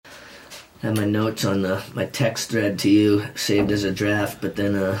had my notes on my text thread to you saved as a draft, but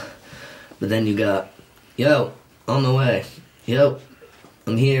then you got, yo, on the way. Yo,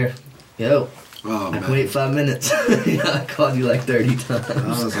 I'm here. Yo. Oh, I man. can wait 5 minutes. I called you like 30 times.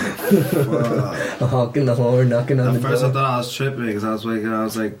 I was like, fuck. Honking the horn, knocking on the door. At first I thought I was tripping because I was waking up. I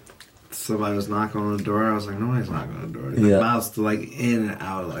was like, somebody was knocking on the door. I was like, nobody's knocking on the door. Like, I was like in and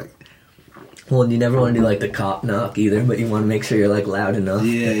out, like. Well, you never want to do like the cop knock either, but you want to make sure you're like loud enough.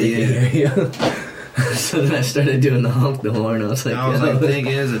 Yeah, that they can hear you. So then I started doing the honk the horn. I was like, the thing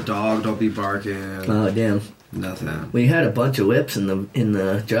is, a dog don't be barking. Oh damn. Nothing. We had a bunch of whips in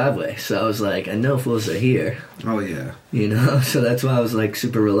the driveway, so I was like, I know fools are here. Oh yeah. You know, so that's why I was like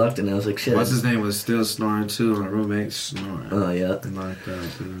super reluctant. I was like, shit. What's his name was still snoring too. My roommate snoring. Oh yeah. Like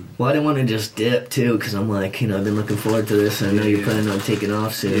that too. Well, I didn't want to just dip too, because I'm like, you know, I've been looking forward to this, and I know you're planning on taking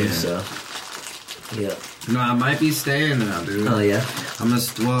off soon. Yeah. So yeah. No, I might be staying now, dude. Oh yeah.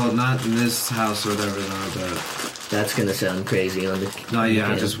 Well, not in this house or whatever, but. That's gonna sound crazy on the. No,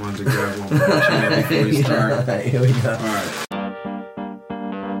 yeah, I just wanted to grab one more before we start. All right, here we go. All right.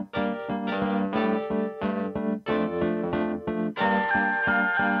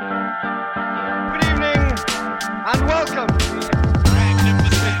 Good evening and welcome.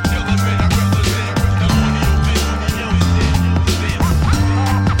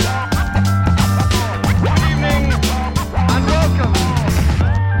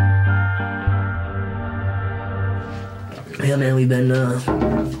 Yeah, man, we've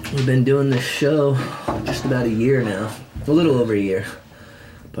been doing this show just about a year now, a little over a year,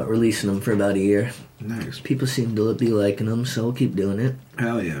 but releasing them for about a year. Nice. People seem to be liking them, so we'll keep doing it.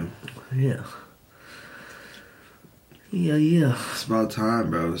 Hell yeah. Yeah. Yeah. It's about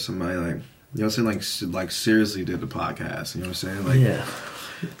time, bro. Somebody like, you know what I'm saying, like seriously did the podcast. You know what I'm saying? Like, yeah.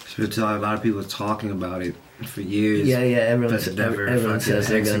 Should tell a lot of people talking about it for years. Yeah. Everyone never says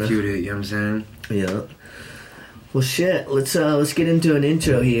they're gonna execute it. You know what I'm saying? Yeah. Well, shit. Let's get into an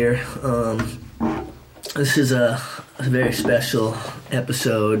intro here. This is a very special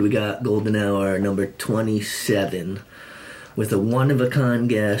episode. We got Golden Hour number 27 with a one-of-a-kind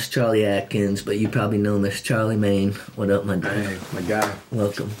guest, Charlie Atkins, but you probably know him as Charlie Mayne. What up, my dude? Hey, my guy.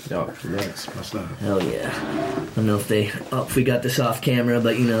 Welcome. Yo, thanks. What's up? Hell yeah. I don't know if we got this off camera,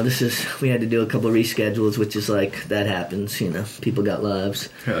 but, you know, we had to do a couple of reschedules, which is like, that happens, you know. People got lives.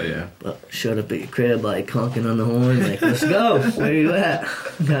 Hell yeah. But showed up at your crib, like, honking on the horn, like, let's go. Where you at?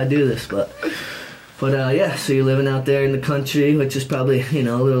 Gotta do this, But yeah, so you're living out there in the country, which is probably, you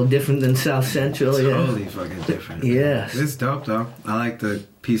know, a little different than South Central. Totally fucking different. Yeah. It's dope, though. I like the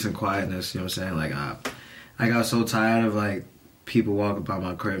peace and quietness, you know what I'm saying? Like, I got so tired of, like, people walking by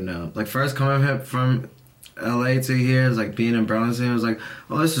my crib now. Like, first coming here from LA to here, it's like being in Burlington, it was like,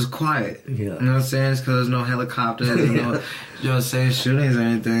 oh, this is quiet. Yeah. You know what I'm saying? It's because there's no helicopters, there's no, you know what I'm saying, shootings or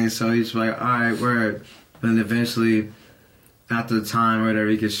anything. So he's like, all right, word. And eventually, after the time or whatever,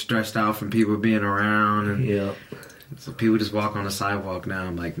 he gets stressed out from people being around. And yeah. so people just walk on the sidewalk now.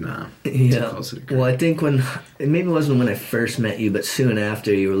 I'm like, nah. Yeah. Too close to the crib. Well, I think maybe it wasn't when I first met you, but soon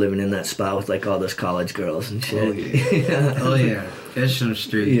after you were living in that spot with like all those college girls and shit. Oh, yeah. Oh, yeah. Isham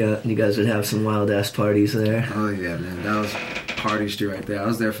Street. Yeah, you guys would have some wild ass parties there. Oh, yeah, man. That was Party Street right there. I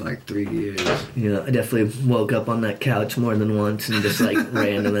was there for like 3 years. Yeah, I definitely woke up on that couch more than once and just like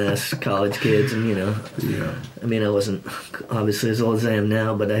random ass college kids and, you know. Yeah. I mean, I wasn't obviously as old as I am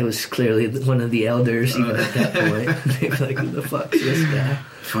now, but I was clearly one of the elders even at that point. They were like, who the fuck's this guy?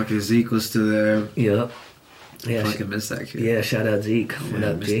 Fucking Zeke was still there. Yeah. Yeah, Fucking miss that kid. Yeah, shout out Zeke. What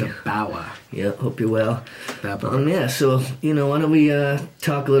up, G? Mr. Bauer. Yeah, hope you're well. Yeah, so, you know, why don't we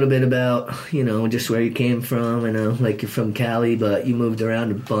talk a little bit about, you know, just where you came from. I know, like, you're from Cali, but you moved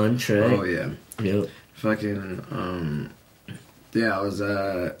around a bunch, right? Oh, yeah. Yep. Fucking, yeah, I was,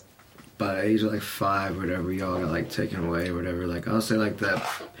 by the age of, like, 5 or whatever, y'all got, like, taken away or whatever. Like, I'll say, like, that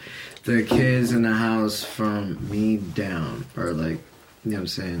the kids in the house from me down are, like, you know what I'm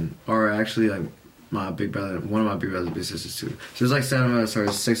saying? Or actually, like, my big brother, one of my big brothers and big sisters too. So there's like 7 of us,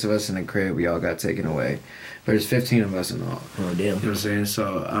 or 6 of us in the crib. We all got taken away, but there's 15 of us in all. Oh damn! You know what I'm saying?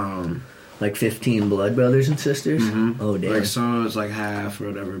 So like 15 blood brothers and sisters. Mm-hmm. Oh damn! Like some of us like half or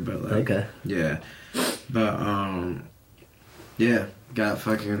whatever, but like okay. Yeah, but yeah, got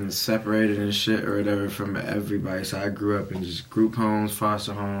fucking separated and shit or whatever from everybody. So I grew up in just group homes,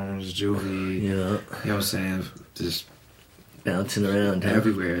 foster homes, juvie. Yeah. You know what I'm saying? Just bouncing around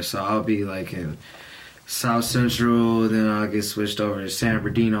everywhere. So I'll be like in South Central, then I'll get switched over to San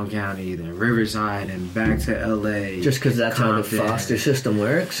Bernardino County, then Riverside, and back to LA. Just because that's Compton. how the foster system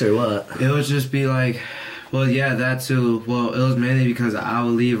works, or what? It would just be like, well, yeah, that too. Well, it was mainly because I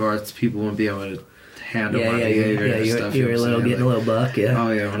would leave or people wouldn't be able to handle my behavior and stuff. You're a little getting a little buck, yeah.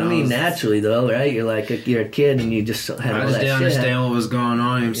 Oh yeah. I mean, naturally though, right? You're like you're a kid and you just had all that shit. I just didn't understand what was going on. You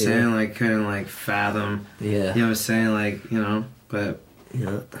know what I'm saying? Like couldn't like fathom. Yeah. You know what I'm saying? Like but.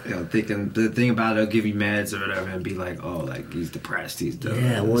 Yeah. You know, thinking the thing about it, they'll give you meds or whatever and be like, oh, like he's depressed, he's done.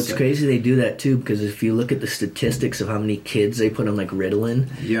 Yeah, well, it's like, crazy they do that too, because if you look at the statistics of how many kids they put on like Ritalin,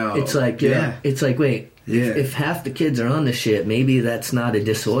 it's like it's like wait, if half the kids are on this shit, maybe that's not a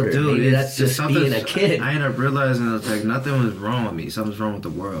disorder. Dude, maybe that's just being a kid. I ended up realizing that like nothing was wrong with me, something's wrong with the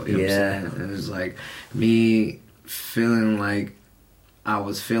world. You know what I'm saying? And it's like me feeling like I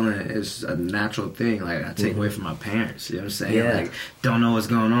was feeling is a natural thing. Like I take away from my parents. You know what I'm saying? Yeah. Like don't know what's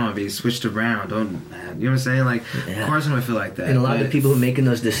going on. Be switched around. Don't. You know what I'm saying? Like of course I'm gonna feel like that. And a lot of people who are making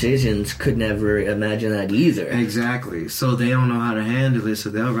those decisions could never imagine that either. Exactly. So they don't know how to handle it. So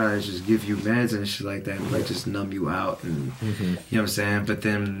they'll rather just give you meds and shit like that, and like just numb you out. And you know what I'm saying? But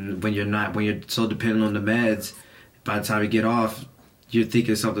then when you're so dependent on the meds, by the time you get off, you're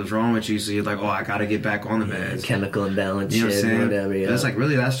thinking something's wrong with you, so you're like, oh, I gotta get back on the meds. Chemical imbalance, you know shit, what I'm saying? whatever. Yeah. But it's like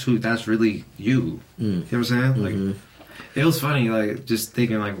really, that's really you. You know what I'm saying? Like, it was funny, like just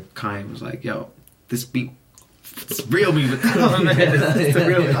thinking, like Kanye was like, yo, this beat. It's real me with it's the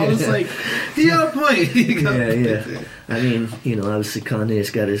real me. I was like, he on point. Yeah. I mean, obviously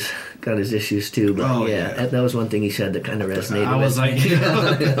Kanye's got his issues too, but that was one thing he said that kind of resonated. I was like,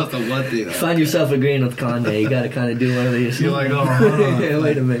 that was the one thing. Find yourself agreeing with Kanye, you got to kind of do one of these. You're like, oh, hold on. Yeah,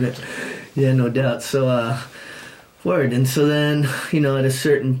 wait a minute. Yeah, no doubt. So, word. And so then, at a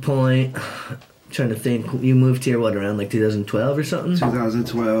certain point, trying to think, you moved here around like 2012 or something?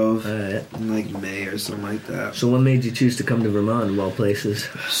 2012. All right. In like May or something like that. So what made you choose to come to Vermont of all places?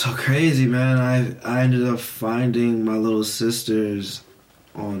 So crazy, man. I ended up finding my little sisters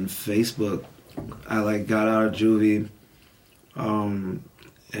on Facebook. I like got out of juvie, and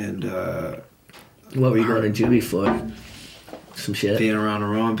what were you going to juvie for? Some shit? Being around the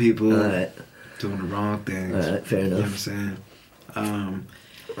wrong people. All right. Doing the wrong things. All right, fair enough. You know what I'm saying?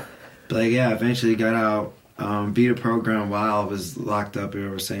 But like, yeah, eventually got out, beat a program while I was locked up, you know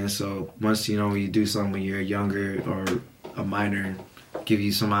what I'm saying? So once, when you do something when you're younger or a minor, give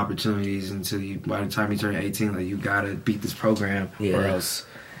you some opportunities until by the time you turn 18, like you gotta beat this program or else.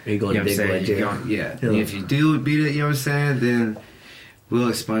 Are you going to big boy jail? Yeah. And if you do beat it, you know what I'm saying, then we'll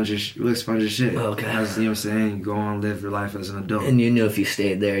expunge your shit. Okay. As, you know what I'm saying? You go on and live your life as an adult. And you knew if you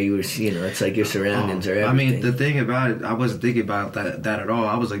stayed there, you were, it's like your surroundings are everything. I mean, the thing about it, I wasn't thinking about that at all.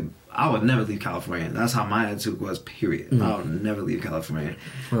 I was like, I would never leave California. That's how my attitude was, period. I would never leave California.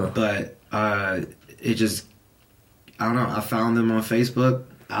 Huh. But it just, I don't know, I found them on Facebook.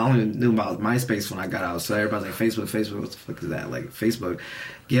 I only knew about MySpace when I got out. So everybody's like, Facebook, what the fuck is that? Like, Facebook,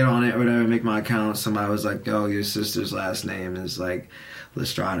 get on it or whatever, make my account. Somebody was like, yo, your sister's last name is like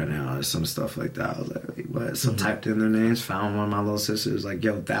Lestrada now or some stuff like that. I was like, wait, what? So typed in their names, found one of my little sisters, like,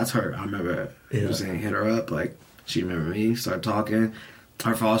 yo, that's her. I remember her. You know what I'm saying? Hit her up, like, she remembered me, started talking.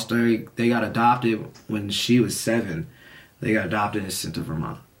 Her foster, they got adopted when she was 7. They got adopted and sent to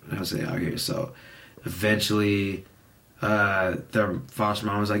Vermont. And I was out here. So eventually, their foster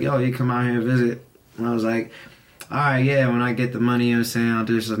mom was like, yo, you come out here and visit. And I was like, all right, yeah, when I get the money, you know what I'm saying, I'll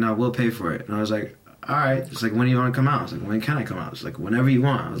do this. She's like, no, we'll pay for it. And I was like, all right. It's like, when do you want to come out? I was like, when can I come out? It's like, whenever you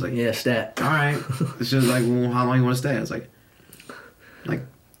want. I was like, yeah, stat. All right. She was like, well, how long you want to stay? I was like,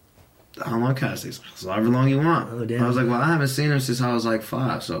 how long can I stay? So however long you want. Oh, damn. I was like, well, I haven't seen him since I was like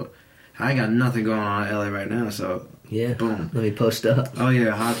 5, so I ain't got nothing going on in LA right now, so yeah, boom. Let me post up. Oh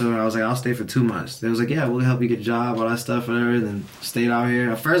yeah, hot to her. I was like, I'll stay for 2 months. They was like, yeah, we'll help you get a job, all that stuff, whatever. And then stayed out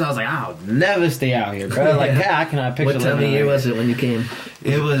here. At first, I was like, I'll never stay out here, bro. Like, I cannot picture. What time of year was it when you came?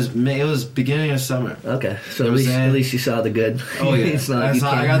 It was beginning of summer. Okay, so at least you saw the good. Oh yeah, it's not like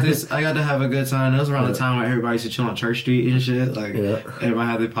I got to have a good time. That was around the time when everybody used to chill on Church Street and shit. Like everybody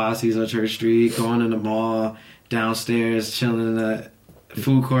had their posses on Church Street, going in the mall, downstairs, chilling in the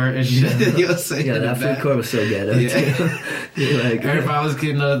food court and shit. You know what I'm saying? Yeah, that food court was so ghetto. Yeah. Like, everybody was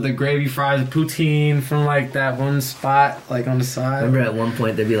getting the gravy fries poutine from like that one spot, like on the side. I remember at one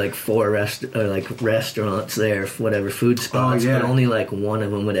point there'd be like 4 restaurants there, whatever food spots, but only like one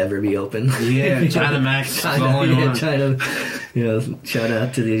of them would ever be open. Yeah, China Max. China. Shout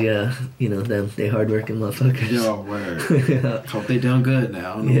out to the them, they hardworking motherfuckers. Yo, word. Hope they doing good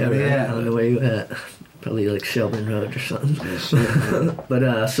now. I don't know where you at. Probably like Shelburne Road or something. Yeah, shit,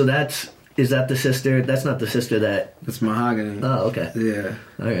 but so is that the sister? That's not the sister that. That's Mahogany. Oh, okay. Yeah.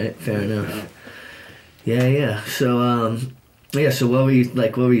 All right, fair enough. Yeah. So so what were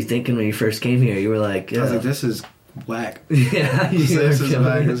you thinking when you first came here? You were like, I was like, this is whack. Yeah, you This were is killing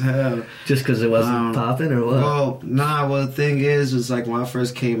whack it. as hell. Just because it wasn't popping, or what? Well, well, the thing is like when I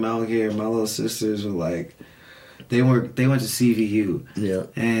first came out here, my little sisters were like, they went to CVU. Yeah.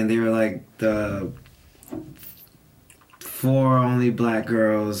 And they were like the 4 only black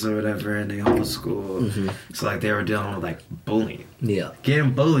girls or whatever in the whole school. Mm-hmm. So like they were dealing with like bullying. Yeah.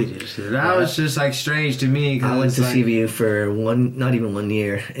 Getting bullied and shit. That was just like strange to me. Cause I went to like, CVU for not even 1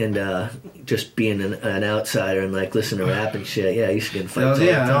 year, and just being an outsider and like listening to rap and shit. Yeah, I used to get in fights.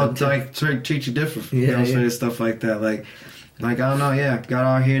 I'll like treat you different. You know what I'm saying? Stuff like that. Like I don't know. Yeah, got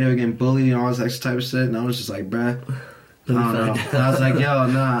out here, they were getting bullied and all this extra type of shit, and I was just like, bruh. I don't know. I was like, yo,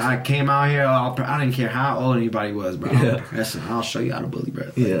 nah. I came out here. I didn't care how old anybody was, bro. I'll show you how to bully,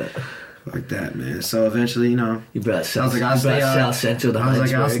 bro. Like, like that, man. So eventually, you know, you brought South, South Central to I was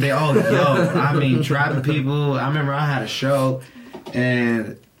like, I'll stay. Oh, yo, I mean, trapping people. I remember I had a show,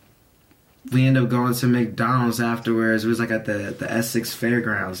 and we ended up going to McDonald's afterwards. It was like at the Essex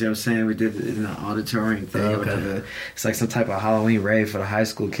Fairgrounds. You know what I'm saying? We did it in the auditorium thing. Okay. It's like some type of Halloween rave for the high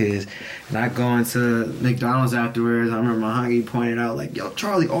school kids. And I go into McDonald's afterwards. I remember Mahagi pointed out, like, yo,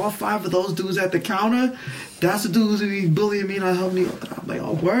 Charlie, all 5 of those dudes at the counter, that's the dudes who be bullying me and I helped me. I'm like,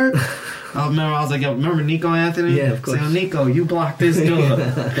 oh, word? I was like, yo, remember Nico Anthony? Yeah, of course. Saying, Nico, you blocked this door. I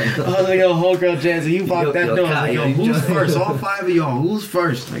was like, yo, whole girl Jansen, you blocked that door. I was like, yo, who's first? All 5 of y'all, who's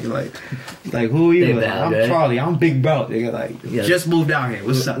first? Like who are you? Like, I'm right? Charlie, I'm Big Belt. They just moved out here.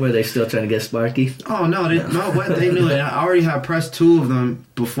 What's up? Were they still trying to get Sparky? Oh, no, they knew it. I already had pressed 2 of them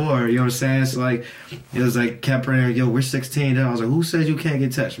before, you know what I'm saying? So, like, it was like, kept praying, yo, we're 16. Then I was like, who says you can't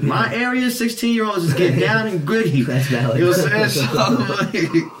get touched? My area, 16-year-olds just get down and gritty. That's valid. You know what I'm saying? So,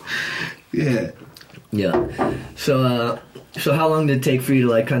 like, yeah. Yeah. So how long did it take for you to,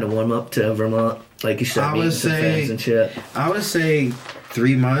 like, kind of warm up to Vermont? Like, you started meeting some friends and shit? I would say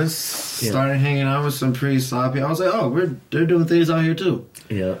 3 months. Yeah. Started hanging out with some pretty sloppy. I was like, oh, they're doing things out here, too.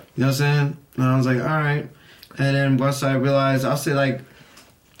 Yeah. You know what I'm saying? And I was like, all right. And then once I realized, I'll say, like,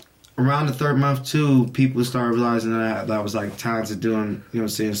 around the 3rd month, too, people started realizing that I was, like, talented doing, you know what I'm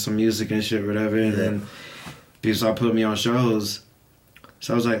saying, some music and shit, whatever. And then people started putting me on shows.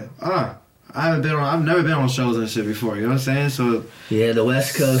 So I was like, I've never been on shows and shit before, you know what I'm saying? So yeah, the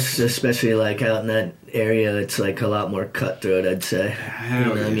West Coast, especially like out in that area, it's like a lot more cutthroat, I'd say. You know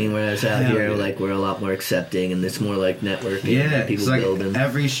what I mean? Whereas out here, like, we're a lot more accepting and it's more like networking. Yeah, people it's like building.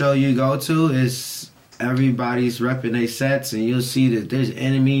 Every show you go to is everybody's repping their sets, and you'll see that there's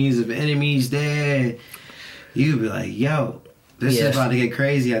enemies there. You'll be like, yo, this is about to get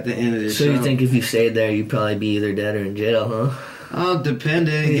crazy at the end of this show. So you think if you stayed there, you'd probably be either dead or in jail, huh? Oh,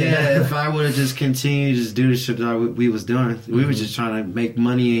 depending. Yeah, if I would have just continued to just do the shit that we was doing. We were just trying to make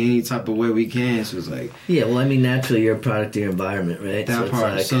money in any type of way we can. So it's like... Yeah, well, I mean, naturally, you're a product of your environment, right? That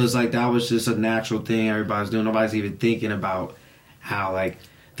part. So it's like that was just a natural thing everybody's doing. Nobody's even thinking about how, like,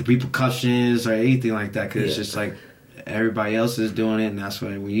 the repercussions or anything like that. Because it's just like... Everybody else is doing it, and that's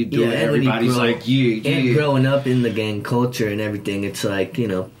when you do it, everybody's like, yeah. And growing up in the gang culture and everything, it's like, you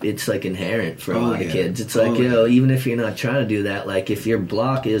know, it's like inherent for a lot of kids. It's like, even if you're not trying to do that, like if your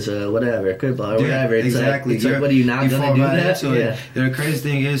block is a whatever, crib block or whatever, it's exactly. Like, what are you not going to do that? Yeah. The crazy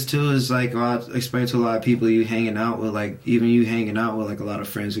thing is too is like I'll explain to a lot of people you hanging out with, like even you hanging out with like a lot of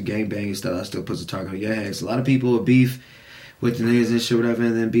friends who gangbang and stuff. That still puts a target on your head. So a lot of people will beef with the niggas and shit, whatever,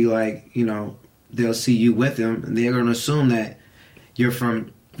 and then be like, you know. They'll see you with them, and they're going to assume that you're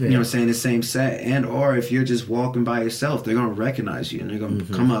from, you know what I'm saying, the same set. And or if you're just walking by yourself, they're going to recognize you, and they're going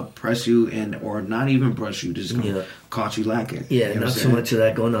to come up, press you, and or not even brush you, just going to caught you lacking. Yeah, you know not so much of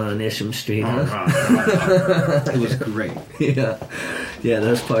that going on Isham Street, huh? It was great. Yeah,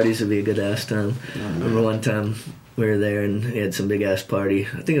 those parties would be a good ass time. I remember one time we were there and we had some big ass party.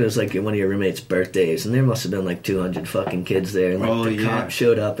 I think it was like one of your roommates' birthdays, and there must have been like 200 fucking kids there. And like the cop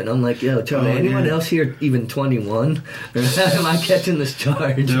showed up, and I'm like, yo, Charlie, anyone else here even 21? Or am I catching this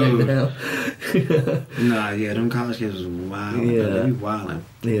charge right now? Them college kids was wild. Yeah, they be wilding.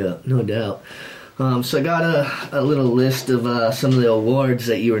 Yeah, no doubt. So I got a little list of some of the awards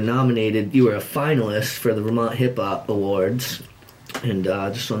that you were nominated. You were a finalist for the Vermont Hip Hop Awards, and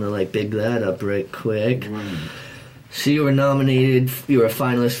I just want to like big that up right quick. So you were nominated, you were a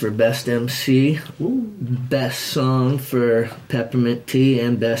finalist for Best MC, Best Song for Peppermint Tea,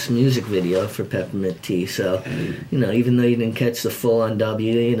 and Best Music Video for Peppermint Tea. So, you know, even though you didn't catch the full-on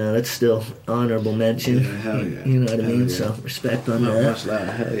W, you know, that's still honorable mention. Yeah, hell yeah. You know what I mean? Yeah. So, respect on that. Much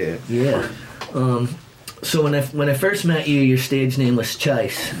that. Hell yeah. Yeah. So when I first met you, your stage name was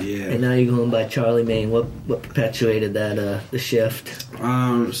Chice. Yeah. And now you're going by Charlie Mayne. What perpetuated that the shift?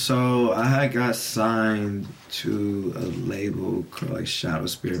 So I had got signed to a label called like Shadow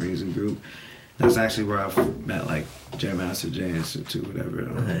Spirit Music Group, That's actually where I met like Jam Master Jay Institute, whatever.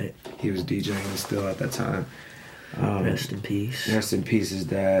 Right. He was DJing still at that time. Rest in peace. Rest in peace is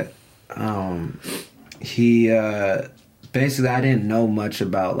that. He basically, I didn't know much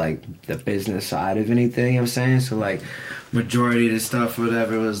about like the business side of anything. You know what I'm saying? So like, majority of the stuff,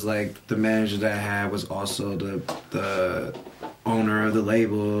 whatever, was like the manager that I had was also the owner of the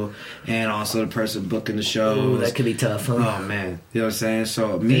label and also the person booking the shows. Ooh, that could be tough, huh? Oh man, you know what I'm saying?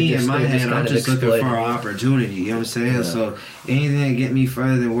 So me in my head, I'm just looking for an opportunity. You know what I'm saying? Yeah. So anything that get me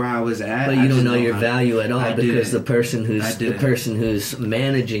further than where I was at. But you don't know your value at all because the person who's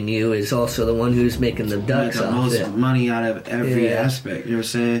managing you is also the one who's making the ducks the off most it. money out of every aspect. You know what I'm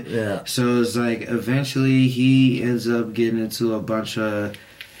saying? Yeah. So it's like eventually he ends up getting into a bunch of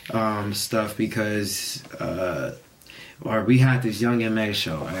stuff because. Or we had this Young and May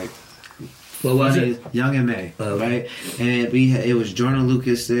show, right? What was it? Young and May, right? And it was Jordan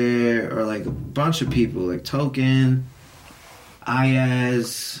Lucas there, or like a bunch of people, like Token,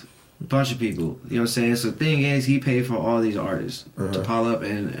 Ayaz, a bunch of people. You know what I'm saying? So the thing is, he paid for all these artists to pile up,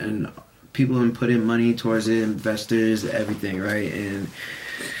 and people and put in money towards it, investors, everything, right? And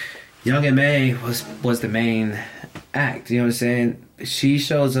Young and May was the main act. You know what I'm saying? She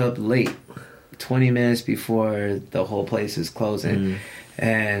shows up late. 20 minutes before the whole place is closing.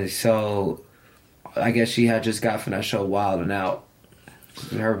 And so I guess she had just got from that show Wild and Out.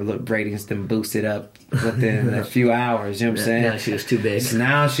 Her ratings then boosted up within a few hours, you know what I'm saying? Now she was too big. So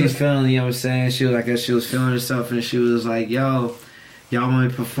now she's feeling, you know what I'm saying? I guess she was feeling herself and she was like, yo, y'all want me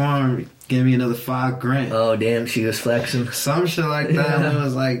to perform? Give me another $5,000. Oh damn, she was flexing. Some shit like that. Yeah. It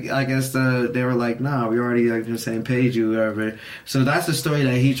was like, I guess they were like, nah, we already like the same page you whatever. So that's the story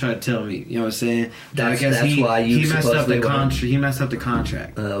that he tried to tell me. You know what I'm saying? I guess that's why he messed up the contract. He messed up the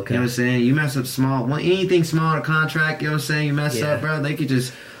contract. Okay. You know what I'm saying? You mess up anything small in a contract. You know what I'm saying? You mess up, bro. They could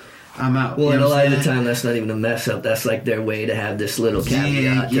just. I'm out. Well, you know a lot of the time, that's not even a mess up. That's like their way to have this little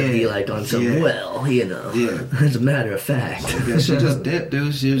caveat to be like on some, well, you know. Yeah. As a matter of fact. Yeah, she just dipped,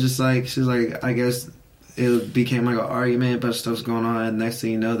 dude. She was like, I guess it became like an argument, a bunch of stuff's going on. And next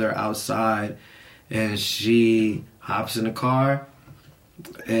thing you know, they're outside. And she hops in the car.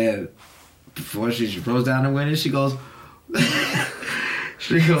 And before she rolls down the window, she goes...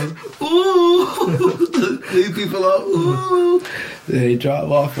 She goes, ooh! These people are, ooh! They drop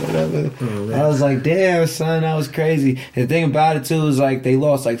off or whatever. Oh, I was like, damn, son, that was crazy. And the thing about it, too, is like they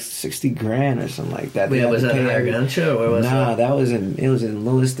lost like $60,000 or something like that. Wait, was that an Aragon show? Or was that was in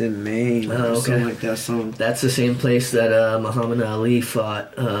Lewiston, Maine. Oh, okay. Something like that. That's the same place that Muhammad Ali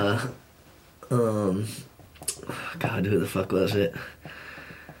fought. God, who the fuck was it?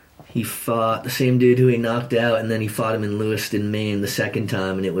 He fought the same dude who he knocked out, and then he fought him in Lewiston, Maine the second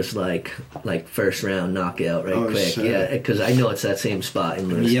time, and it was like first round knockout quick. Shit. Yeah, because I know it's that same spot in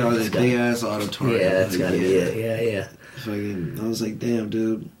Lewiston. Yeah, the big ass auditorium. Yeah, that's gotta be it. Yeah. I was like, damn,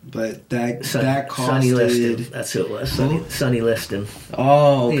 dude. But that costed... Sonny Liston. That's who it was. Sonny Liston.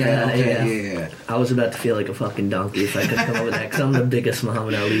 Oh, okay. Yeah. I was about to feel like a fucking donkey if I could come up with that, because I'm the biggest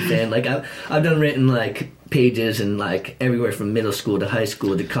Muhammad Ali fan. Like, I've done written, like, pages and, like, everywhere from middle school to high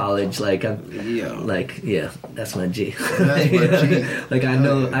school to college. Like, that's my G. That's my G. Like, I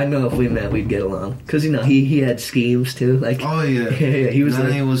know if we met, we'd get along. Because, you know, he had schemes, too. Like, oh, yeah. Yeah, he was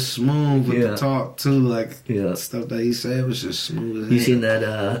he was smooth with the talk, too. Like, stuff that he said was just smooth as hell. You seen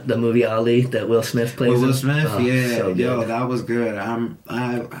that, the movie Ali that Will Smith plays Will Smith? Oh, yeah. So yo, that was good.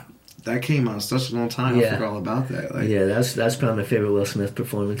 That came out such a long time. I forgot all about that. Like, yeah, that's probably my favorite Will Smith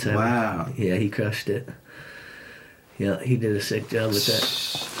performance ever. Wow. Yeah, he crushed it. Yeah, he did a sick job with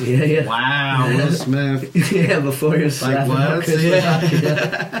that. Yeah. Wow, Will Smith. Yeah, before he was slapping up Chris Rock.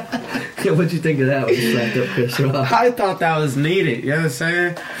 Yeah, what'd you think of that when he slapped up Chris Rock? I thought that was needed. You know what I'm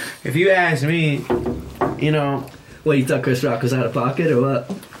saying? If you ask me, you know... What, you thought Chris Rock was out of pocket or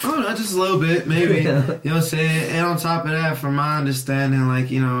what? I don't know, just a little bit, maybe. You know what I'm saying? And on top of that, from my understanding, like,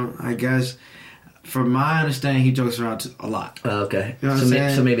 you know, I guess... From my understanding, he jokes around a lot. Oh, okay. You know what I'm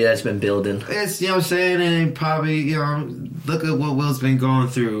saying? So maybe that's been building. It's, you know what I'm saying? And probably, you know, look at what Will's been going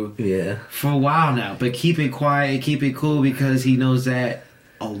through for a while now. But keep it quiet, keep it cool, because he knows that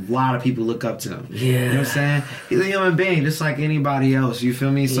a lot of people look up to him. Yeah. You know what I'm saying? He's a human being, just like anybody else. You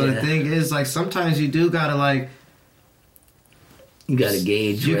feel me? So the thing is, like, sometimes you do gotta, like... You gotta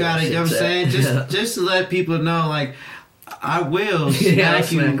gauge. You know what I'm saying? Just to let people know, like... I will Yeah, I'll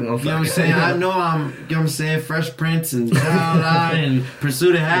smack you. smack You know what I'm motherfucker. saying? I know I'm, you know what I'm saying, Fresh Prince and Child Eye and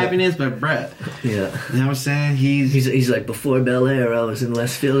Pursuit of Happiness, but bruh, Yeah. you know what I'm saying? He's like, before Bel Air, I was in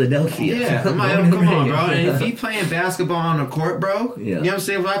West Philadelphia. Yeah, I'm like, come on, bro. And if you playing basketball on the court, bro, Yeah. you know what I'm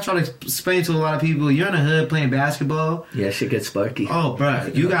saying? When I try to explain to a lot of people, you're in the hood playing basketball. Yeah, shit gets sparky. Oh, bro,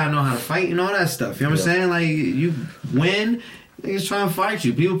 you gotta know how to fight and all that stuff. You know what I'm saying? Like, you win, niggas trying to fight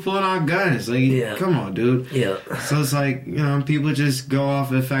you. People pulling out guns. Like, Yeah. come on, dude. Yeah. So it's like, you know, people just go off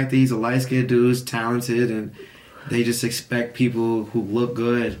the fact that he's a light-skinned dude, who's talented, and they just expect people who look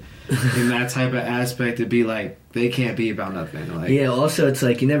good in that type of aspect to be like, they can't be about nothing. Like, Yeah, also it's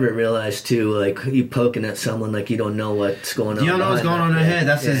like you never realize too, like you poking at someone like you don't know what's going on. you don't know what's going on in their head.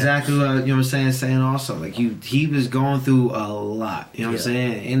 That's Yeah. exactly what, you know what I'm saying also. Like, he was going through a lot. You know what I'm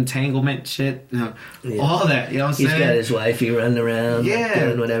saying? Entanglement shit. You know, Yeah. all that. You know what I'm He's saying? got his wifey running around, Yeah.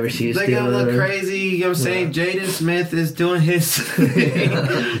 doing whatever she's They doing. got look crazy. You know what I'm saying? Jaden Smith is doing his thing. You know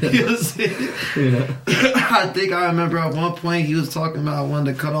what I'm saying? Yeah. I think I remember at one point he was talking about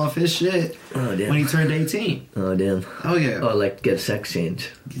wanting to cut off his shit Oh damn. when he turned 18. Oh damn. Oh, yeah. Oh, like get a sex change.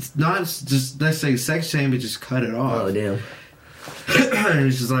 It's not just, let's say, sex shame, but just cut it off. Oh damn.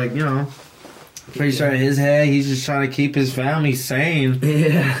 It's just like, you know, pretty sure in his head, he's just trying to keep his family sane.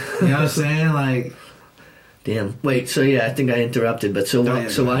 Yeah. You know what I'm saying? Like, Damn. Wait. So yeah, I think I interrupted. But so Oh, yeah,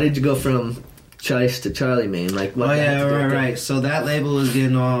 so go why ahead. did you go from Chice to Charlie Mayne? Like what? oh yeah, happened right, there? right. So that label was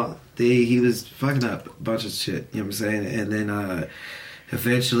getting all he was fucking up a bunch of shit. You know what I'm saying? And then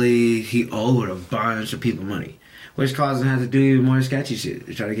eventually he owed a bunch of people money, which caused him to have to do even more sketchy shit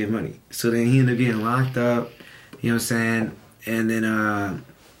to try to get money. So then he ended up getting locked up. You know what I'm saying? And then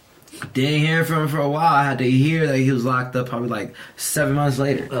didn't hear from him for a while. I had to hear that he was locked up probably like 7 months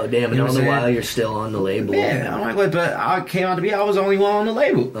later. Oh damn! You And know all what the I'm while saying? you're still on the label. Yeah, I'm like, wait, but I came out to be, I was the only one on the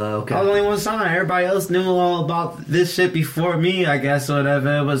label. Oh, okay. I was the only one signed. Everybody else knew all about this shit before me, I guess, or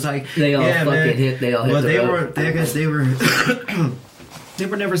whatever. It was like, They all yeah, fucking man. hit. They all hit Well, the they road. were, I guess they were, they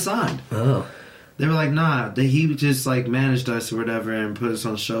were never signed. Oh. They were like, nah, he just like managed us or whatever and put us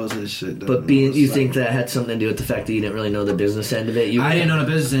on shows and shit. But you think that had something to do with the fact that you didn't really know the business end of it? I didn't know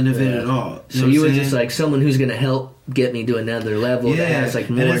the business end of it at all. So you were just like someone who's going to help get me to another level that has like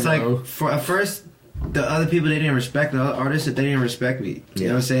more. and it's know. like for at first the other people, they didn't respect the other artists, that they didn't respect me. You know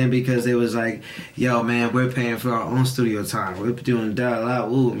what I'm saying? Because it was like, yo man, we're paying for our own studio time. We're doing that.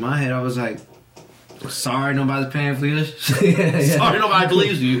 Ooh, in my head I was like, sorry nobody's paying for this. Sorry nobody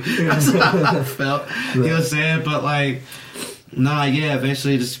believes you. That's how I felt. You know what I'm saying? But like, nah, yeah,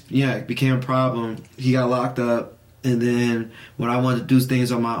 eventually it became a problem. He got locked up. And then when I wanted to do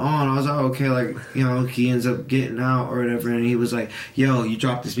things on my own, I was like, okay, like, you know, he ends up getting out or whatever. And he was like, yo, you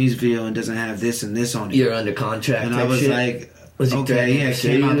dropped this music video and doesn't have this and this on it. You're under contract. And I was shit? like, Was he okay, threatening yeah, to it sue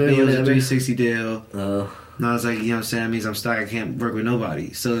came out you to be, or it was a whatever? 360 deal. Oh. And I was like, you know what I'm saying? That means I'm stuck. I can't work with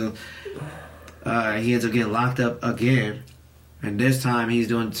nobody. So he ends up getting locked up again. And this time he's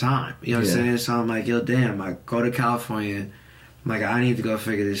doing time. You know what I'm saying? So I'm like, yo, damn, I go to California. I'm like, I need to go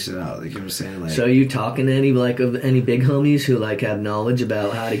figure this shit out. Like, you know what I'm saying? Like, So are you talking to any like of any big homies who like have knowledge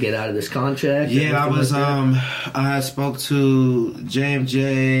about how to get out of this contract? yeah, I Anything was like that? I spoke to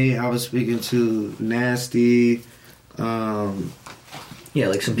JMJ. I was speaking to Nasty. Yeah,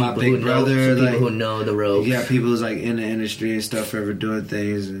 like some my people big who brother, know, some people like- who know the ropes. Yeah, people who's like in the industry and stuff forever doing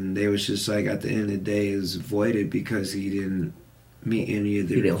things, and they was just like, at the end of the day, it was voided because he didn't meet any of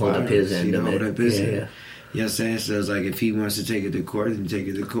the He didn't hold up his requirements. end He of didn't it. hold up his Yeah, end. yeah. You know what I'm saying? So it's like, if he wants to take it to court, then take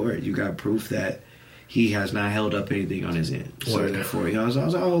it to court. You got proof that he has not held up anything on his end. So Word. therefore, you know, so I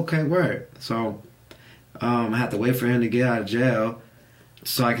was like, oh, okay, word. So I had to wait for him to get out of jail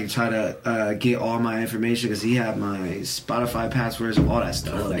so I could try to get all my information, because he had my Spotify passwords and all that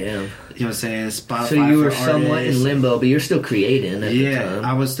stuff. Oh, like, damn. you know what I'm saying? Spotify So you were for somewhat artists. in limbo, but you're still creating at the Yeah, time.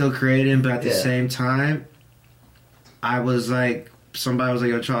 I was still creating, but at the Yeah. same time, I was like, somebody was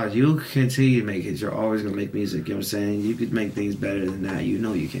like, yo, Charles, you continue to make hits. You're always going to make music. You know what I'm saying? You could make things better than that. You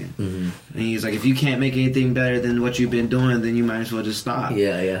know you can. Mm-hmm. And he's like, if you can't make anything better than what you've been doing, then you might as well just stop.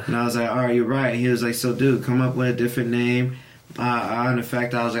 Yeah, yeah. And I was like, all right, you're right. He was like, so dude, come up with a different name. In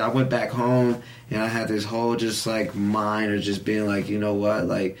effect, I was like, I went back home and I had this whole just like mind of just being like, you know what?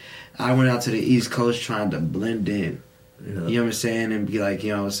 Like, I went out to the East Coast trying to blend in. Yeah. You know what I'm saying? And be like,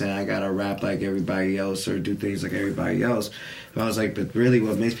 you know what I'm saying? I gotta rap like everybody else or do things like everybody else. But I was like, but really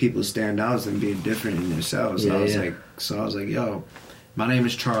what makes people stand out is them being different in themselves. Yeah, I was yeah. like, yo, my name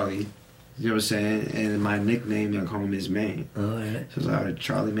is Charlie. You know what I'm saying? And my nickname at home is Mayne. Oh, all right. So it's like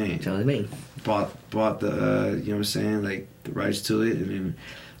Charlie Mayne. Charlie Mayne. Bought the, you know what I'm saying, like the rights to it, and then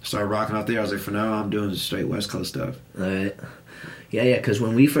started rocking out there. I was like, for now, I'm doing straight West Coast stuff. All right. Yeah, because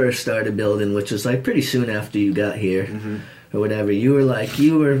when we first started building, which was like pretty soon after you got here, or whatever, you were like,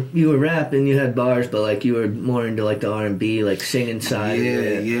 you were rapping, you had bars, but like you were more into like the R&B, like singing side.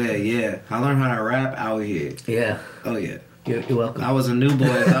 Yeah. I learned how to rap out here. Yeah. Oh yeah. You're welcome. I was a new boy.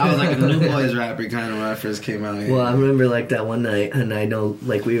 I was like a new boys rapper kind of when I first came out here. Well, I remember like that one night, and I know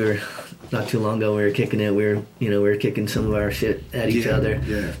like we were not too long ago we were kicking it. We were kicking some of our shit at each other.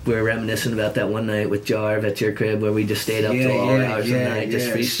 Yeah. We were reminiscing about that one night with Jarv at your crib where we just stayed up till all hours of the night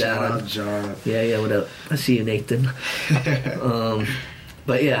just freestyling. Shout out Jarv. Yeah. What up? I see you, Nathan.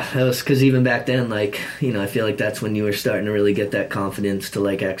 But yeah, that was because even back then, like, I feel like that's when you were starting to really get that confidence to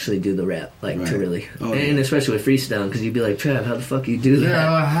like actually do the rap, like to really, and especially with freestyle, because you'd be like, Trav, how the fuck you do that?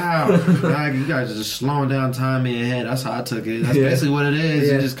 Yeah, how? Like, you guys are just slowing down time in your head. That's how I took it. That's basically what it is.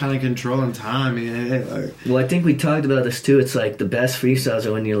 Yeah. You're just kind of controlling time in your head. Like, well, I think we talked about this too. It's like the best freestyles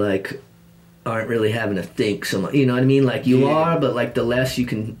are when you're like aren't really having to think so much. You know what I mean? Like you are, but like the less you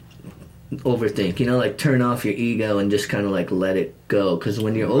can overthink, like turn off your ego and just kind of like let it go, because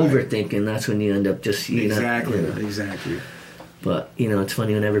when you're overthinking, that's when you end up just exactly. But it's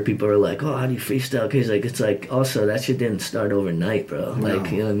funny whenever people are like, oh, how do you freestyle? Because like it's like also that shit didn't start overnight, bro.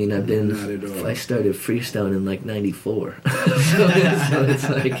 Like I started freestyling in like '94. so it's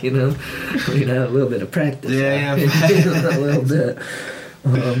like I have a little bit of practice. A little bit.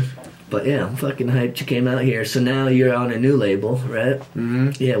 But yeah, I'm fucking hyped you came out here. So now you're on a new label, right?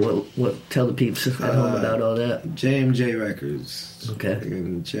 Mm-hmm. Yeah, what tell the peeps at home about all that. J&J Records. Okay.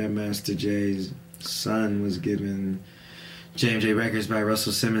 And Jam Master Jay's son was given J&J Records by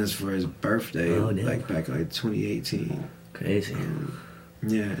Russell Simmons for his birthday, like back like 2018. Crazy. And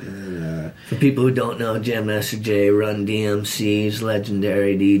for people who don't know, Jam Master Jay, Run DMC's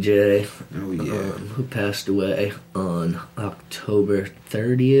legendary DJ, who passed away on October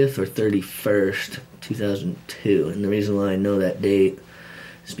 30th or 31st, 2002. And the reason why I know that date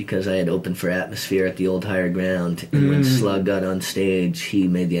is because I had opened for Atmosphere at the old Higher Ground, and when Slug got on stage, he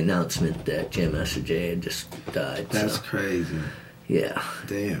made the announcement that Jam Master Jay had just died. That's crazy. Yeah.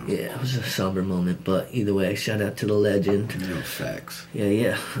 Damn. Yeah, it was a somber moment, but either way, shout out to the legend. Facts.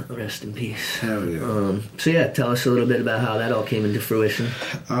 Yeah. Rest in peace. Hell yeah. So yeah, tell us a little bit about how that all came into fruition.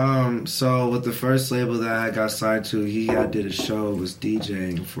 So with the first label that I got signed to, I did a show, was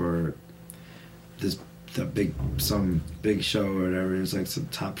DJing for some big show or whatever. It was like some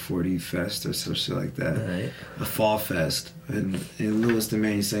top 40 fest or some shit like that. Right. A fall fest in Lewiston,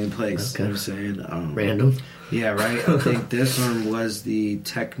 Maine, same place. Okay. You know what I'm saying? Random. Yeah, right. I think this one was the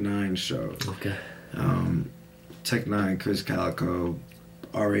Tech 9 show. Okay. Tech 9, Chris Calico,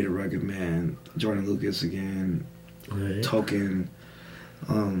 R-Rated Rugged Man, Jordan Lucas again, Right. Token.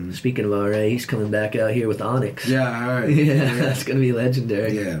 Speaking of RA, he's coming back out here with Onyx. Yeah, all right. Yeah, that's gonna be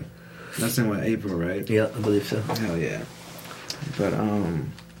legendary. Yeah. That's in April, right? Yeah, I believe so. Hell yeah. But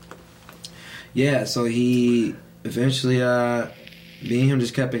so he eventually me and him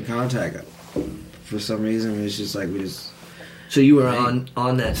just kept in contact. For some reason, it's just like we just. So you were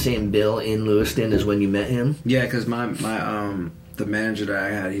on that same bill in Lewiston as when you met him? Yeah, because my the manager that I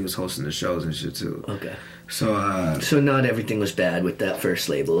had, he was hosting the shows and shit too. Okay. So not everything was bad with that first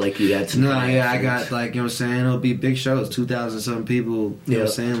label. Like you had some. No, yeah, I got like, you know what I'm saying, it'll be big shows, 2,000 something people, you know what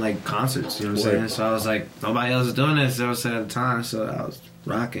I'm saying, like concerts, you know what I'm saying. So I was like, nobody else is doing this, you know what I'm saying, at the time, so I was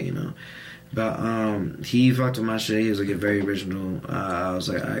rocking, But he fucked with my shit. He was like a very original. I was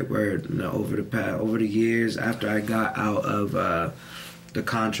like, all right, word. Over the years, after I got out of the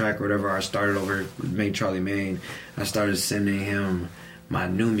contract or whatever, I started over with Charlie Mayne. I started sending him my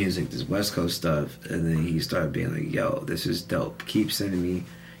new music, this West Coast stuff, and then he started being like, yo, this is dope. Keep sending me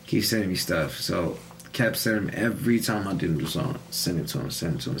stuff. So kept sending him every time I did a new song. Send it to him.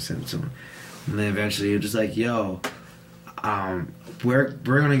 And then eventually he was just like, yo, we're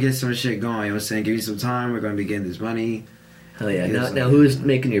gonna get some shit going. You know what I'm saying? Give me some time. We're gonna be getting this money. Hell yeah! Now who was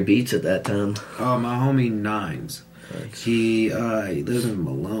making your beats at that time? Oh, my homie Nines. Nice. He lives in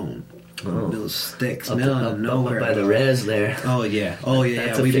Malone. Little sticks, middle of nowhere. Up by the res there. Oh yeah.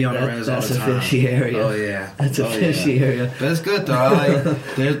 We be on the res all the time. That's a fishy area. Oh yeah. That's a fishy area. But it's good though. I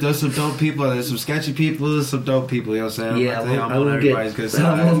like. There's some dope people. There's some sketchy people. There's some dope people. You know what I'm saying? Yeah, I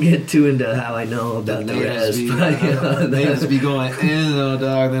won't get too into how I know about the res. They just be going in though,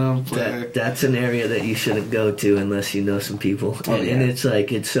 dog. Then I'm playing. That's an area that you shouldn't go to unless you know some people. And it's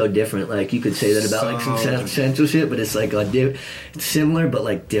like it's so different. Like you could say that about like some central shit, but it's like it's similar but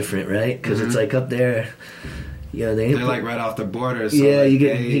like different, right? Because it's like up there, Yeah, they're like right off the border. So yeah, like,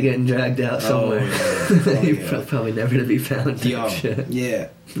 you're getting dragged out somewhere. You're yeah. probably never to be found. Yo, Shit. yeah,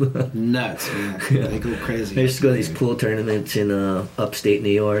 nuts, man. Yeah. They go crazy. I used to go to these pool tournaments in upstate New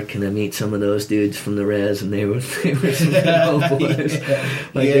York, and I meet some of those dudes from the res, and they were some old boys.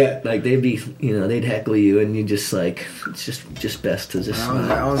 They'd be, they'd heckle you, and you just like, it's just best to just.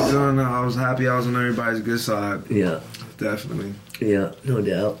 I was happy I was on everybody's good side. Yeah, definitely. Yeah, no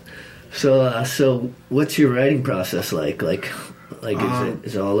doubt. So what's your writing process like? Like,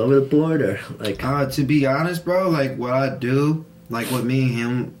 is it all over the board, or like? To be honest, bro, like what I do, like what me and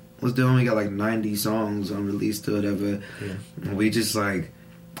him was doing, we got like 90 songs unreleased or whatever. Yeah. And we just like,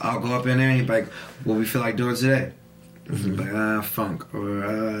 I'll go up in there and he'd be like, what we feel like doing today? Mm-hmm. Like funk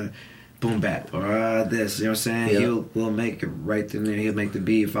or boom bap or this. You know what I'm saying? Yeah. We'll make it right then there. He'll make the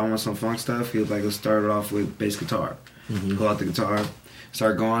beat. If I want some funk stuff, he'll like, let's start it off with bass guitar. Mm-hmm. Pull out the guitar.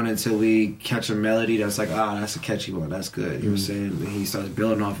 Start going until we catch a melody that's like, that's a catchy one, that's good. You know what I'm saying? And he starts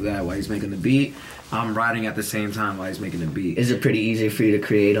building off of that while he's making the beat. I'm writing at the same time while he's making the beat. Is it pretty easy for you to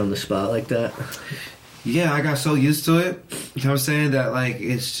create on the spot like that? Yeah, I got so used to it. You know what I'm saying? That like,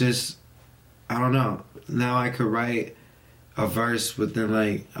 it's just, I don't know. Now I could write a verse within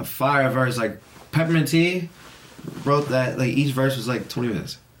like, a fire verse, like Peppermint Tea wrote that, like each verse was like 20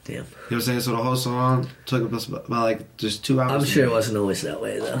 minutes. Damn. You know what I'm saying? So the whole song took about like just 2 hours. I'm sure it wasn't always that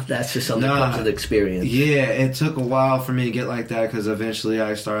way though. That's just something that comes with experience. Yeah, it took a while for me to get like that because eventually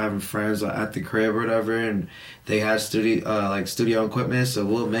I started having friends at the crib or whatever, and they had studio equipment, so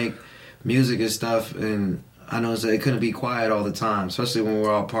we'll make music and stuff. And I know it couldn't be quiet all the time, especially when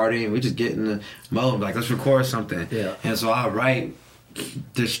we're all partying. We just get in the mode, like let's record something. Yeah. And so I write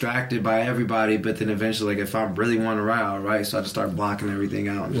distracted by everybody, but then eventually, like if I really want to write, I'll write. So I just start blocking everything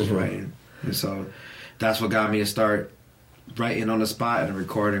out and just writing. And so that's what got me to start writing on the spot and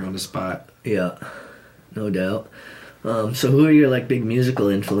recording on the spot. Yeah, no doubt. So who are your like big musical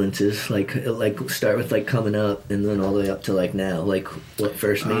influences? Like start with like coming up and then all the way up to like now. Like what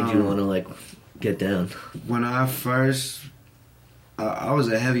first made you want to like get down? When I first, I was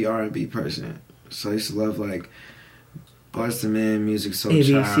a heavy R&B person, so I used to love like Boyz II Men, Music Soul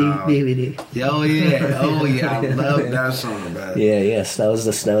ABC, Child. DVD. Oh yeah, I love that song, man. Yeah, yes, that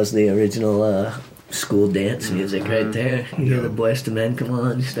was the original school dance music right there. You hear the Boyz II Men come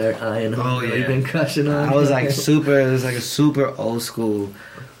on, you start eyeing who you've been crushing on. I was like a super old school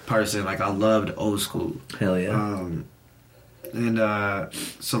person. Like I loved old school. Hell yeah.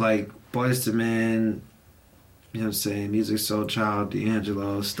 So like Boyz II Men, you know what I'm saying, Music Soul Child,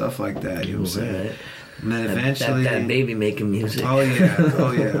 D'Angelo, stuff like that. You know what I'm saying. Right. And then eventually, that baby making music. Oh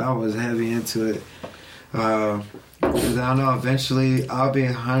yeah, I was heavy into it. And I know eventually I'll be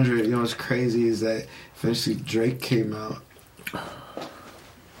 100. You know what's crazy is that eventually Drake came out,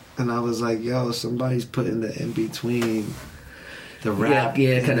 and I was like, yo, somebody's putting the in between the rap,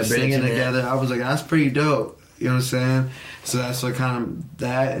 kind of singing together. I was like, that's pretty dope. You know what I'm saying? So that's what kind of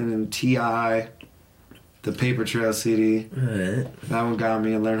that, and then T.I., the Paper Trail CD. Right. That one got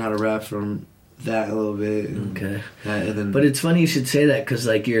me and learned how to rap from that a little bit. Okay. And then, but it's funny you should say that because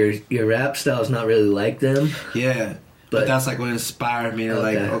like your rap style is not really like them. Yeah. But that's like what inspired me to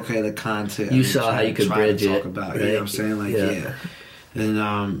the content. You saw how you could bridge it. Talk about, right? You know what I'm saying? Like, yeah.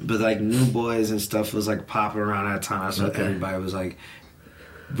 And, but like New Boys and stuff was like popping around that time. So everybody was like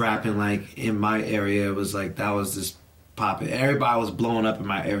rapping like in my area. It was like, that was just popping. Everybody was blowing up in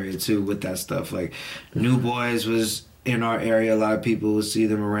my area too with that stuff. Like New Boys was in our area. A lot of people would see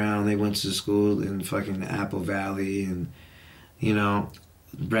them around. They went to school in fucking Apple Valley and, you know,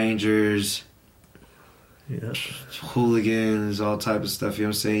 Rangers, hooligans, all type of stuff, you know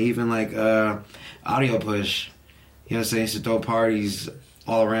what I'm saying? Even like Audio Push, you know what I'm saying? Used to throw parties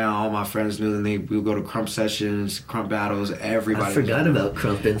all around. All my friends knew, and we would go to crump sessions, crump battles. Everybody. I forgot about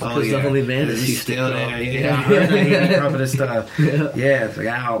crumping. Oh yeah, the homie man is still there. Yeah, I heard that he be crumping and stuff. Yeah, it's like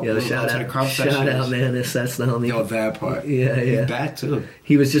out. Yo, shout out, man. That's the homie. Yo, that part. Yeah. He's back too.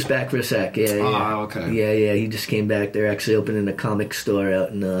 He was just back for a sec. Yeah. Oh, okay. Yeah. He just came back. They're actually opening a comic store out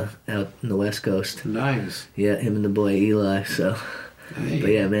in the West Coast. Nice. Yeah, him and the boy Eli. So. Hey. But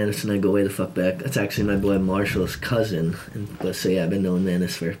yeah, Manus and I go way the fuck back. That's actually my boy Marshall's cousin. So yeah, I've been knowing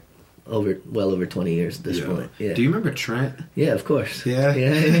Manus for well over 20 years at this point. Yeah. Do you remember Trent? Yeah, of course. Yeah.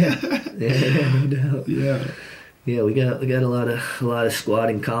 Yeah, no doubt. Yeah. Yeah, we got a lot of squad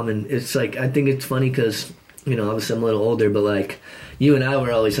in common. It's like, I think it's funny because, you know, obviously I'm a little older, but like you and I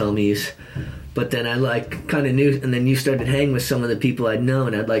were always homies. But then I like kind of knew, and then you started hanging with some of the people I'd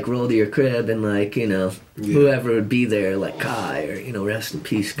known. I'd like roll to your crib and like, you know, whoever would be there, like Kai or, you know, rest in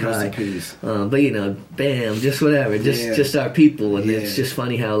peace, Kai. Rest in peace. But you know, bam, just whatever, just our people. And it's just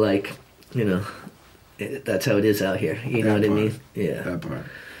funny how like, you know, that's how it is out here. You know That what I part. mean? Yeah. That part.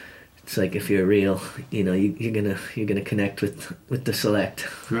 It's like if you're real, you know, you're gonna connect with the select.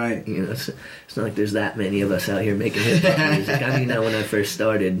 Right. You know, it's not like there's that many of us out here making hip hop music. I mean, now when I first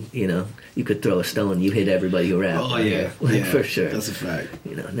started, you know, you could throw a stone, you hit everybody who rapped. Oh yeah, like, yeah, for sure. That's a fact.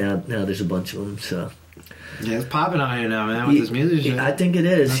 You know, now there's a bunch of them. So Yeah, it's popping out here now, man. With this music shit. I think it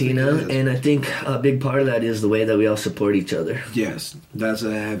is, I you think know, it is. and I think a big part of that is the way that we all support each other. Yes, that's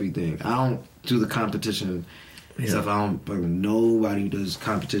a heavy thing. I don't do the competition Yeah. stuff. I don't. Like, nobody does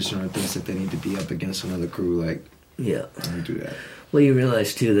competition or thinks that they need to be up against another crew. Like, Yeah. I don't do that. Well, you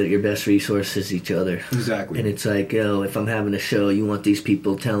realize too that your best resource is each other. Exactly. And it's like, yo, if I'm having a show, you want these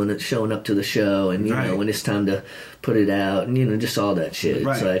people showing up to the show, and you know Right. when it's time to put it out, and you know just all that shit.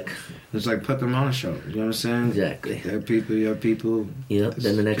 Right. It's like, It's like put them on a show. You know what I'm saying? exactly. Their people, your people. Yep.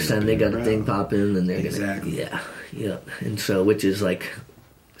 Then the next time they got a thing popping, then they're Exactly. gonna, yep. And so, which is like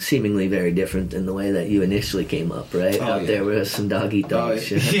seemingly very different than the way that you initially came up, right? Oh, Out yeah. there with some dog eat dog Oh,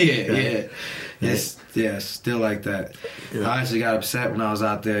 shit. yeah, right? yeah. Yes, yeah, still like that. Yeah. I actually got upset when I was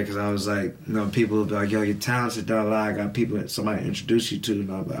out there because I was like, you know, people would be like, yo, you're talented, da da da. I got people that somebody introduce you to,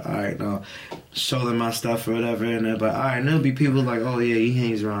 and I'm like, all right, no, show them my stuff or whatever, and they're like, all right, and there'll be people like, oh yeah, he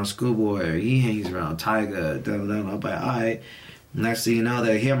hangs around Schoolboy, or he hangs around Tiger, da da da. And I'm like, all right. Next thing you know,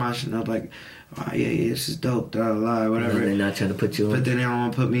 they hear my shit, and I'm like, oh yeah, this is dope, da da da, whatever. And they're not trying to put you on. But then they don't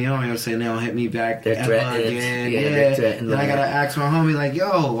want to put me on. You know what I'm saying? They don't hit me back They're ever threatening. again. Yeah, they're threatening. And I gotta ask my homie like,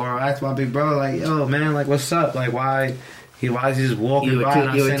 yo, or ask my big brother like, yo, man, like, what's up? Like, why is he just walking You were by? too- and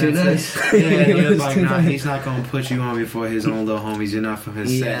I'm you were saying too that to- nice. Yeah, You he was was like, too nah, nice. he's not gonna put you on before his own little homies. You're not from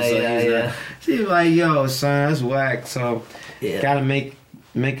his Yeah, set. So yeah, he's yeah. like, he's like, yo, son, that's whack. So Yeah. gotta make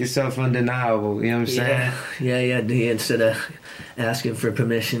yourself undeniable. You know what I'm saying? Yeah. Instead of asking for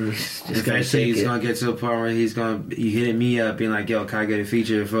permission, he's just gotta Eventually, take he's it. gonna get to a point where he hitting me up, being like, "Yo, can I get a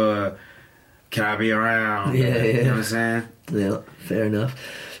feature for? Can I be around?" Yeah, You yeah. know what I'm saying? Yeah, fair enough.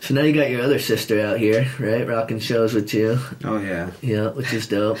 So now you got your other sister out here, right? Rocking shows with you. Oh yeah. Yeah, which is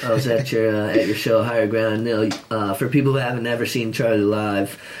dope. I was at your show, Higher Ground. You know, for people who haven't ever seen Charlie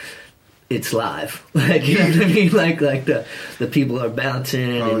live, it's live. Like, you know what I mean? Like the people are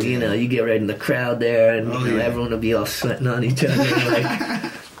bouncing, Oh, and you yeah. know, you get right in the crowd there, and Oh, you know, yeah. everyone will be all sweating on each other.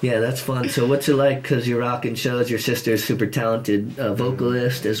 Like, yeah, that's fun. So what's it like? Because you're rocking shows. Your sister's super talented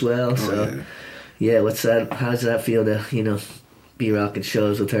vocalist as well. So Oh, yeah. yeah, what's that? How does that feel to be rocking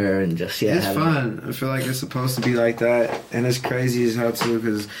shows with her and just It's having- fun. I feel like it's supposed to be like that, and it's crazy as hell too.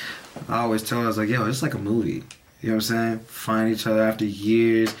 Because I always tell her, I was like, "Yo, it's like a movie." You know what I'm saying? Find each other after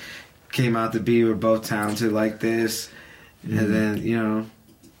years, came out to be we're both talented like this, and then you know,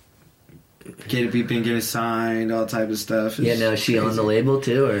 been getting signed, all type of stuff. Yeah, It's now is she on crazy. the label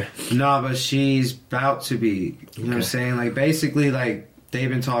too, or No, but she's about to be. You know what I'm Okay. saying? Like, basically, like, they've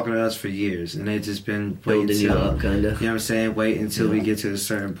been talking to us for years, and they've just been waiting building you till, up, kind you of? know what I'm saying? Wait until we Yeah. get to a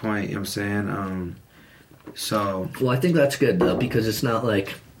certain point, you know what I'm saying? So, Well, I think that's good though, because it's not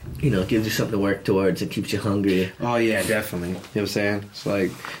like, you know, it gives you something to work towards. It keeps you hungry. oh yeah, definitely. You know what I'm saying? It's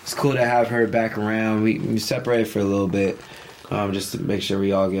like, it's cool to have her back around. We separated for a little bit, just to make sure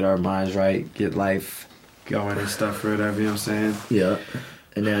we all get our minds right, get life going and stuff or whatever, you know what I'm saying? Yeah.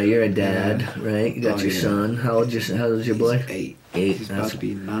 And now you're a dad, right? You got Oh, your yeah. son. How old's your boy? He's 8. 8. He's about That's to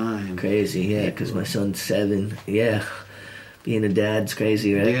be 9. crazy. Yeah, because my son's 7. Yeah. Being a dad's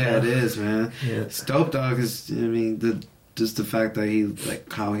crazy, right? Yeah, it is, man. Yeah. It's dope, dog. Cause I mean, just the fact that he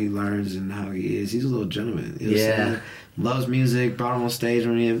like how he learns and how he is. He's a little gentleman. You know what I'm Yeah. saying? Loves music. Brought him on stage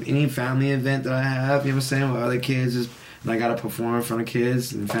on any family event that I have. You know what I'm saying? With other kids, and I gotta perform in front of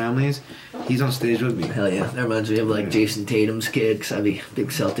kids and families. He's on stage with me. Hell yeah. That reminds me of like Jason Tatum's kid, because I'm a big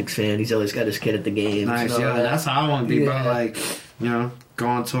Celtics fan. He's always got his kid at the games. Nice, and all yeah. that. That's how I want to be, Yeah. bro. Like, you know, go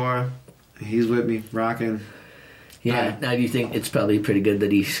on tour. He's with me, rocking. Yeah. Now, do you think it's probably pretty good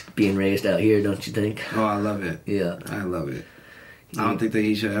that he's being raised out here, don't you think? Oh, I love it. Yeah. I love it. I don't think that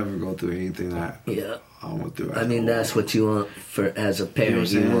he should ever go through anything that Yeah. I went through. I mean, that's what you want for as a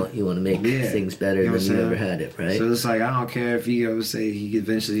parent. You know what I'm saying? You want to make Yeah. things better You know than what you I'm ever saying? had it, right? So it's like, I don't care if he ever say he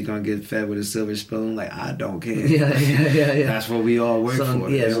eventually gonna get fed with a silver spoon. Like, I don't care. yeah. That's what we all work So, for.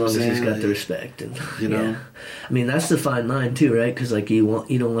 yeah, you as know long what as I'm he's saying? got the Like, respect, and you know? yeah. I mean, that's the fine line too, right? Because like you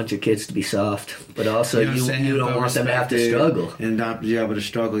don't want your kids to be soft, but also you know what I'm saying? you don't But want them to have to respect it struggle. and not be able to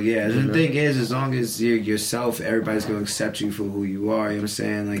struggle. Yeah, and Mhm. the thing is, as long as you're yourself, everybody's gonna accept you for who you are. You know what I'm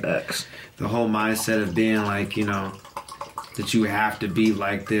saying? Like Facts. the whole mindset of being like, you know, that you have to be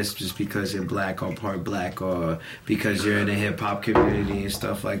like this just because you're black or part black or because you're in the hip hop community and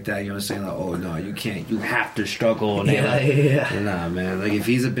stuff like that. You know what I'm saying? Like, oh no, you can't. You have to struggle. And nah, man. Like if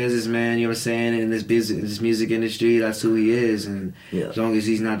he's a businessman, you know what I'm saying, in this this music industry, that's who he is. And as long as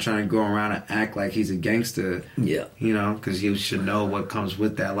he's not trying to go around and act like he's a gangster, you know, because you should know what comes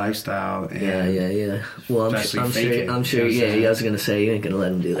with that lifestyle. And Well, I'm sure. Yeah, I was gonna say you ain't gonna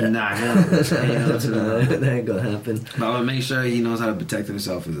let him do that. Nah, that ain't gonna happen. But I'm gonna make sure he knows how to protect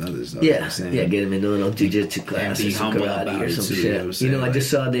himself and others. Yeah, get him into a little jiu-jitsu class or some karate or some shit. You know, I just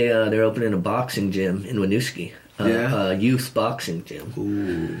saw they're opening a boxing gym in Winooski. Youth boxing gym.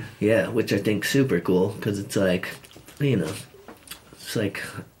 Ooh. Yeah, which I think super cool because it's like, you know, it's like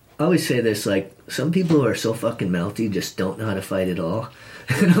I always say this, like some people who are so fucking mouthy just don't know how to fight at all.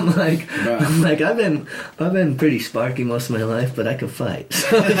 And I'm like, I've been pretty sparky most of my life, but I can fight.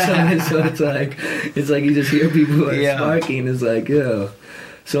 So it's like you just hear people who are sparky, and it's like, yo.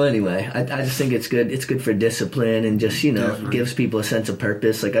 So anyway, I just think it's good. It's good for discipline and just, you know, gives people a sense of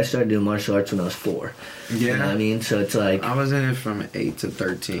purpose. Like I started doing martial arts when I was 4. Yeah, you know what I mean. So it's like I was in it from 8 to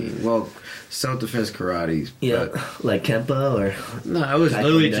 13. Well, self-defense karate. Yeah, like kempo or no, it was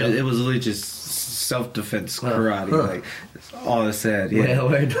literally just self-defense karate. Like that's all it said. Yeah.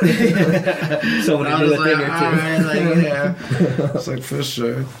 Someone I was like, alright, like yeah. It's like for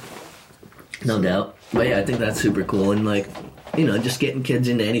sure. No doubt. But yeah, I think that's super cool and like, you know, just getting kids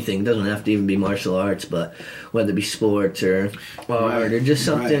into anything. It doesn't have to even be martial arts, but whether it be sports or art or just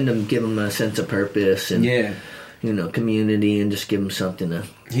something to give them a sense of purpose and, you know, community and just give them something to.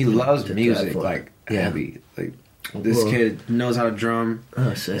 He loves music, like heavy. Like this kid knows how to drum.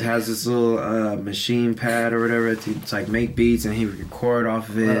 Oh, sick. Has this little machine pad or whatever. It's like make beats and he record off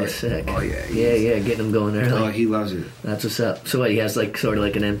of it. Oh, sick. Oh, yeah. Getting him going early. Oh, he loves it. That's what's up. So what, he has like sort of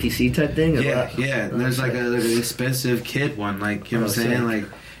like an MPC type thing? Or yeah. And there's like an expensive kid one. Like, you know what I'm saying? Like,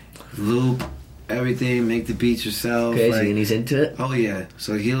 loop, everything, make the beats yourself. Crazy, like, and he's into it? Oh, yeah.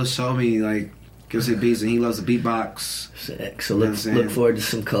 So he'll show me, like, gives me beats, and he loves the beatbox. Sick. So look forward to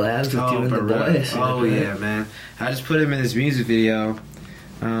some collabs with you and the boys. Oh, yeah, man. I just put him in this music video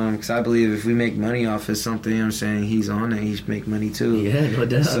because I believe if we make money off of something, you know what I'm saying, he's on it, he should make money too. Yeah, no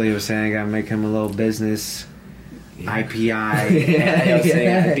doubt. So you were saying I gotta make him a little business IPMI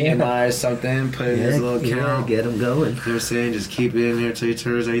or something, put it in his little account. Get him going. You know what I'm saying? Just keep it in here till he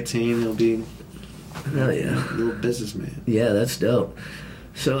turns 18, he'll be hell yeah. A little businessman. Yeah, that's dope.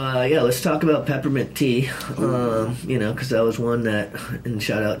 So, let's talk about peppermint tea, you know, because that was one that, and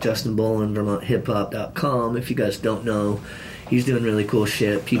shout out Justin Bolin, VermontHipHop.com. If you guys don't know, he's doing really cool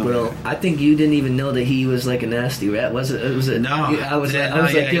shit. People don't, I think you didn't even know that he was like a nasty rat. Was it? No. I was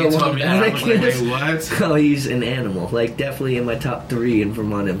like, yo, what? Oh, he's an animal. Like, definitely in my top 3 in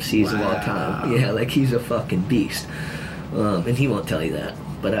Vermont MCs of all time. Yeah, like, he's a fucking beast. And he won't tell you that.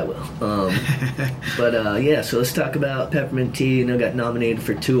 But I will. So let's talk about Peppermint Tea. You know, got nominated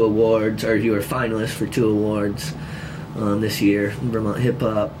for 2 awards, or you were finalist for 2 awards this year, Vermont Hip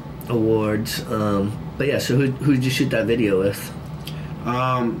Hop Awards. But yeah, so who did you shoot that video with?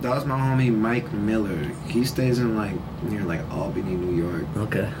 That was my homie Mike Miller. He stays in near Albany, New York.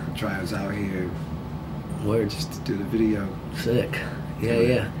 Okay. Drives out here. Word. Just to do the video. Sick.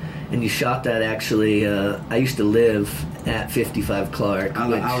 Yeah. And you shot that actually, I used to live at 55 Clark.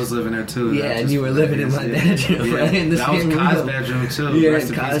 I was living there too. Yeah, and you were living in my bedroom, right? In the that was Kai's bedroom too. Yeah, rest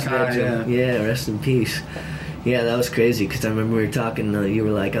in Kai's bedroom. Yeah, rest in peace. Yeah, that was crazy because I remember we were talking, you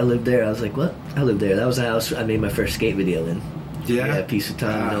were like, I lived there. I was like, what? I lived there. That was the house I made my first skate video in. Yeah? Piece of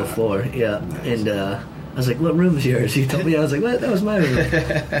Time in 04. Yeah. Nice. And I was like, what room is yours? He told me, I was like, what? That was my room.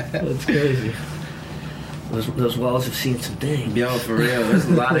 That's crazy. Those walls have seen some things. Yo, for real. There's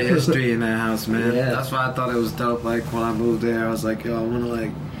a lot of history in that house, man. Yeah. That's why I thought it was dope. Like, when I moved there, I was like, yo, I want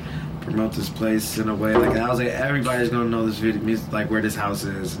to, promote this place in a way. Like, I was like, everybody's going to know this video, like, where this house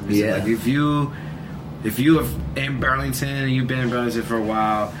is. Yeah. Like, if you are in Burlington and you've been in Burlington for a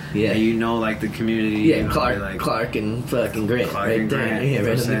while, and you know, like, the community. Yeah, Clark and fucking Grant. Clark right and there. Grant, yeah,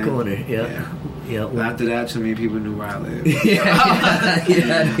 right in the corner. Yeah. After that, too many people knew where I lived. Yeah. I was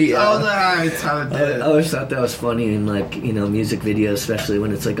like, alright, time to do it. I always thought that was funny in, music videos, especially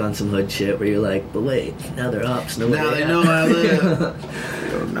when it's, on some hood shit where you're like, but wait, now they're ups. Now they know where I live.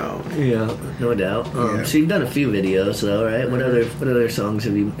 They don't know. Yeah, no doubt. So you've done a few videos, though, right? What other songs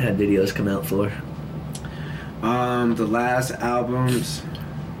have you had videos come out for? The last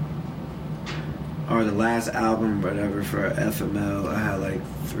album, whatever, for FML, I had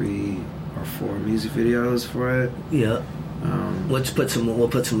 3 or 4 music videos for it. Yeah. We'll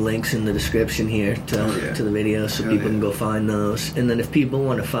put some links in the description here to the video so people can go find those. And then if people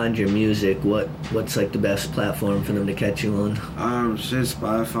want to find your music, what's like the best platform for them to catch you on? Shit,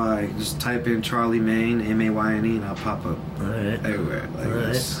 Spotify. Just type in Charlie Mayne, Mayne, and I'll pop up. All right. Everywhere. Like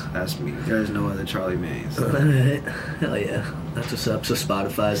that's me. There's no other Charlie Mayne. So. All right. Hell yeah. That's what's up. So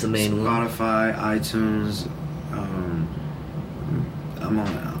Spotify's the main one. Spotify, iTunes. I'm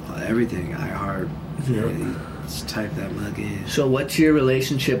on everything. iHeart. Yeah. Just type that mug in. So what's your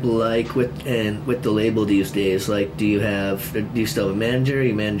relationship like with the label these days? Like, do you still have a manager? Are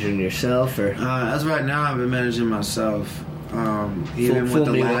you managing yourself, or? As right now, I've been managing myself. Even with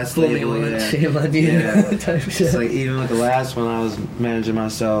the last label, shame on you. It's like even with the last one, I was managing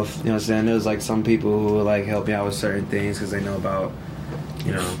myself. You know what I'm saying? There was like some people who would like help me out with certain things because they know about,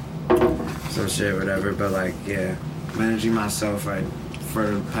 some shit, whatever. But like, managing myself for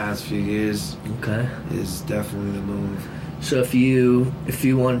the past few years, is definitely the move. So if you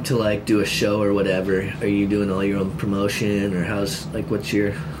wanted to like do a show or whatever, are you doing all your own promotion, or what's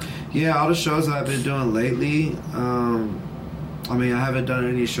your? Yeah, all the shows that I've been doing lately. I haven't done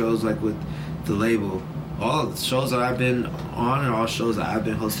any shows like with the label. All the shows that I've been on are all shows that I've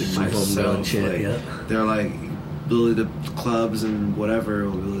been hosting myself. They're like really the clubs and whatever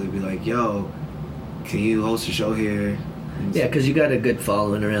will really be like, yo, can you host a show here? Yeah, because you got a good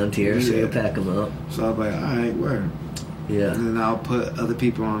following around here, so you'll pack them up. So I'll be like, all right, word. Yeah. And then I'll put other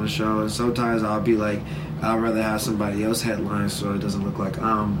people on the show, and sometimes I'll be like, I'd rather have somebody else headline so it doesn't look like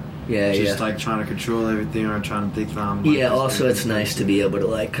I'm like trying to control everything or trying to think that I'm like, also it's nice to be able to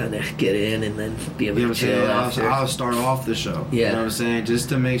like kind of get in and then be able to chill after. I'll start off the show. Yeah. You know what I'm saying? Just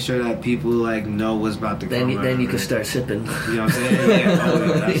to make sure that people like know what's about to come. Then you can start sipping. You know what I'm saying?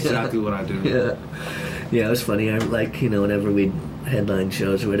 That's exactly what I do. Yeah. Yeah, it was funny. I like, whenever we'd headline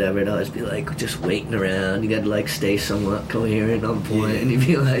shows or whatever, it'd always be like just waiting around. You got to like stay somewhat coherent on point, and you'd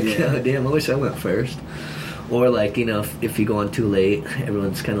be like, oh, damn, I wish I went first. Or like, if you go on too late,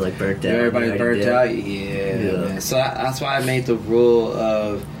 everyone's kind of like burnt out. Everybody's burnt out. Yeah. Man. So that's why I made the rule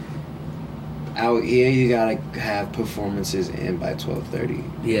of out here you gotta have performances in by 12:30.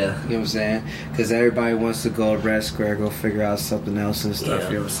 Yeah. You know what I'm saying? Because everybody wants to go to Red Square, go figure out something else and stuff.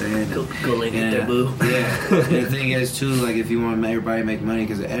 You know what I'm saying? Go lay in there, boo. Yeah. And the thing is too, like if you want everybody to make money,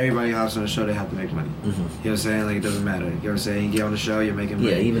 because everybody hops on the show, they have to make money. Mm-hmm. You know what I'm saying? Like it doesn't matter. You know what I'm saying? You get on the show, you're making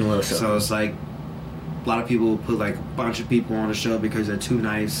money. Yeah, even low. So it's like a lot of people will put like a bunch of people on the show because they're too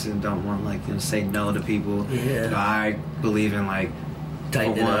nice and don't want say no to people. Yeah. So I believe in like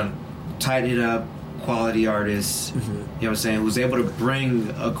tighten it up. Quality artists, you know what I'm saying, who's able to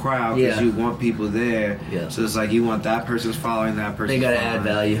bring a crowd because you want people there. Yeah. So it's like you want that person's following that person. They gotta add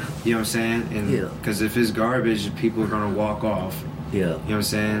value. You know what I'm saying? And because if it's garbage, people are gonna walk off. Yeah. You know what I'm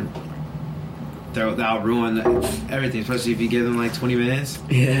saying? That'll ruin everything, especially if you give them like 20 minutes. And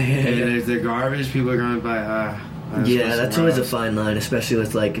if they're garbage, people are gonna buy. That's always a fine line, especially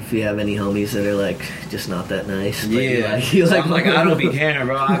with like if you have any homies that are like just not that nice. But I'm like, I don't be caring,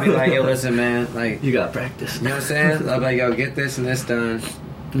 bro. I'll be like, yo, listen, man, like you got practice. You know what I'm saying? I'll be like, yo, get this and this done.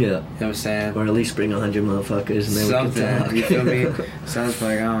 Yeah. You know what I'm saying? Or at least bring 100 motherfuckers and then something, we can talk. You feel me? Sounds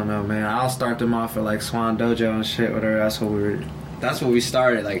like, I don't know, man. I'll start them off at like Swan Dojo and shit, whatever. That's what we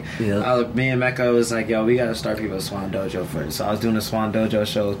started. Like, me and Mecca was like, yo, we gotta start people at Swan Dojo first. So I was doing the Swan Dojo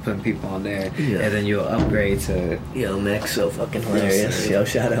shows, putting people on there, and then you'll upgrade to. Yo, Mecca's so fucking hilarious. Yo,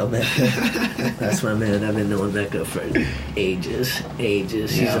 shout out Mecca. That's my man. I've been knowing Mecca for ages. He's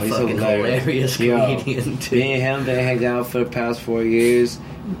a fucking hilarious comedian too. Me and him been hanging out for the past 4 years.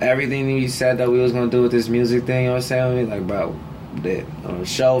 Everything he said that we was gonna do with this music thing, you know what I'm saying? Like, bro.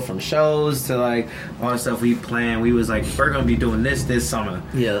 From shows to like all the stuff we planned, we was like, we're gonna be doing this summer.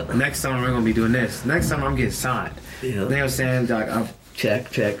 Yeah. Next summer we're gonna be doing this. Next summer I'm getting signed. Yeah. You know what I'm saying? Like,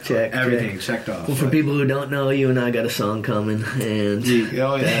 check. Everything checked off. Well, for people who don't know, you and I got a song coming, and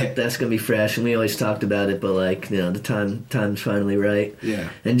that's gonna be fresh. And we always talked about it, but like the time's finally right. Yeah.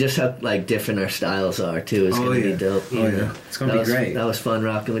 And just how like different our styles are too is gonna be dope. You know? It's gonna be great. That was fun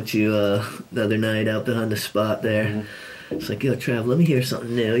rocking with you the other night out behind the spot there. Mm-hmm. It's like, yo, Trav, let me hear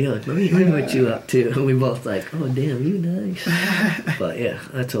something new. Yo, let me hear what you up to. And we both like, oh, damn, you nice. But yeah,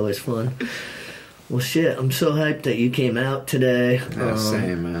 that's always fun. Well, shit, I'm so hyped that you came out today. Yeah,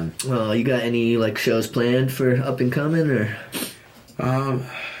 same, man. You got any like shows planned for up and coming or?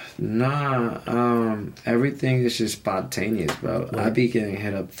 Everything is just spontaneous, bro. I be getting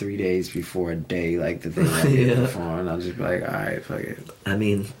hit up 3 days before a day, like the thing I get before, and I'll just be like, all right, fuck it. I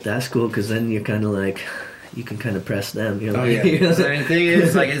mean, that's cool because then you're kind of like. You can kind of press them. You're So the thing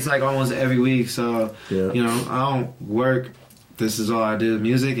is, like, it's like almost every week. So, I don't work this is all I do,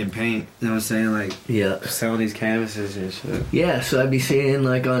 music and paint. You know what I'm saying? Like, Yeah. selling these canvases and shit. Yeah, so I'd be seeing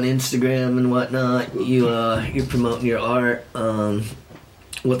like on Instagram and whatnot, you're promoting your art.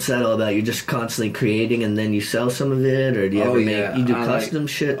 What's that all about? You're just constantly creating and then you sell some of it, or do you ever you do custom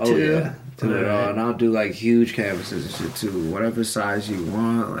shit too? Yeah. Do it all, and I'll do like huge canvases and shit too. Whatever size you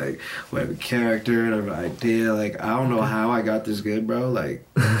want, like whatever character, whatever idea. Like, I don't know how I got this good, bro. Like,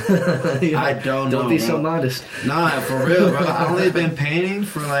 I don't know. Don't be bro. so modest. Nah, for real, bro. I only been painting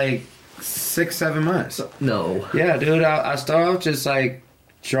for like 6-7 months. No. Yeah, dude. I started off just like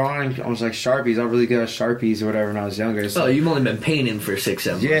drawing. I was like Sharpies. I was really good at Sharpies or whatever when I was younger. So. Oh, you've only been painting for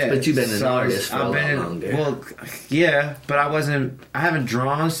 6-7 months, but you've been an artist for a lot longer. Well, yeah, but I haven't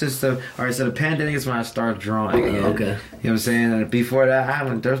drawn since the pandemic is when I started drawing again. Okay. You know what I'm saying? And before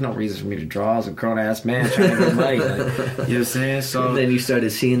that, there's no reason for me to draw. I was a grown ass man trying to get money. Like, you know what I'm saying? So and then you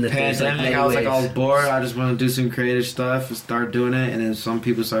started seeing the pandemic, I was like, I was bored. I just want to do some creative stuff and start doing it. And then some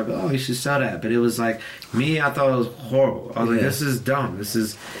people started, oh, you should sell that. But it was like, me, I thought it was horrible. I was like, this is dumb. This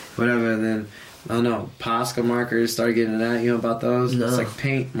is whatever. And then, I don't know, Posca markers, started getting into that. You know about those? No. It's like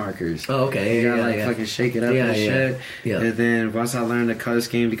paint markers. Oh, okay. You gotta fucking shake it up and shit. Yeah. And then once I learned the color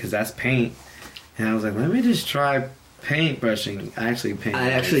scheme, because that's paint, and I was like, let me just try paint brushing. I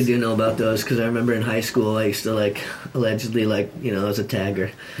actually do know about those because I remember in high school I used to allegedly I was a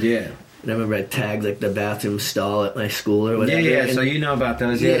tagger. Yeah. And I remember I tagged like the bathroom stall at my school or whatever. Yeah, and, so you know about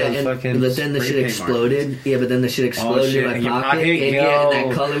those. Yeah, those fucking but then the shit exploded. Markers. Yeah, but then the shit exploded in my pocket.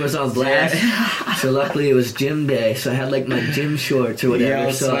 And that color was on blast. Yeah. So luckily it was gym day, so I had like my gym shorts or whatever.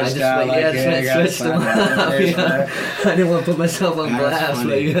 Yo, so I just switched them up. I didn't want to put myself on blast,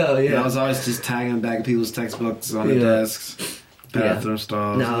 but I was always just tagging back people's textbooks on the desks. Bathroom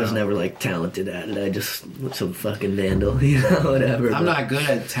stalls. No, I was never like talented at it. I just some fucking vandal, whatever. I'm not good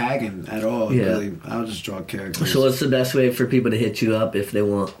at tagging at all. Yeah. Really. I'll just draw characters. So what's the best way for people to hit you up if they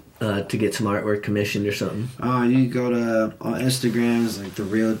want to get some artwork commissioned or something? You go to on Instagram, it's like The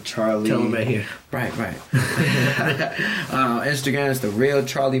Real Charlie. Tell them right here. Right. Instagram is The Real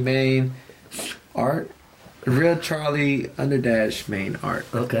Charlie Mayne Art. Real Charlie _ Mayne Art.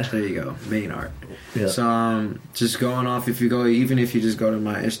 Okay. There you go. Mayne Art. Yeah. So just going off, if you just go to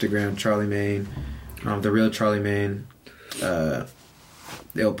my Instagram, Charlie Mayne, The Real Charlie Mayne,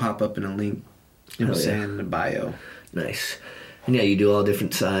 it'll pop up in a link. You know what I'm saying, in the bio. Nice. And you do all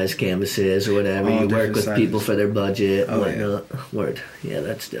different size canvases or whatever. You work with people for their budget and whatnot. Yeah. Word. Yeah,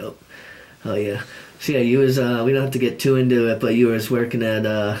 that's dope. Oh yeah. So you was we don't have to get too into it, but you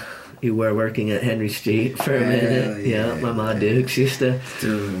were working at Henry Street for a minute. Yeah, my Ma Dukes used to.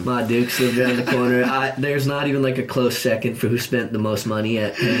 Ma Dukes lived around the corner. There's not even like a close second for who spent the most money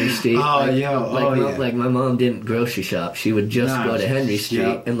at Henry Street. Like my mom didn't grocery shop. She would just go to Henry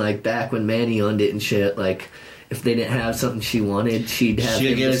Street. And like back when Manny owned it and shit, like if they didn't have something she wanted, she'd have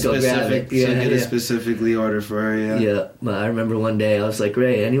him just go grab it. She'd get it specifically ordered for her, Yeah, but I remember one day I was like,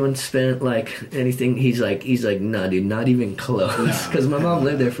 Ray, anyone spent like anything? He's like, nah, dude, not even close. Because my mom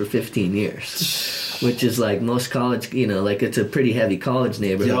lived there for 15 years. Which is like most college, like it's a pretty heavy college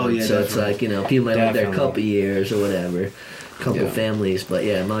neighborhood. So it's like, people might live there a couple years or whatever. Couple families. But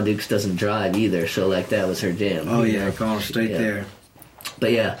yeah, Ma Dukes doesn't drive either. So like that was her jam. Oh yeah, going straight there.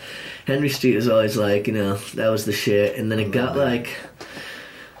 But yeah. Henry Street was always like, that was the shit. And then it got like,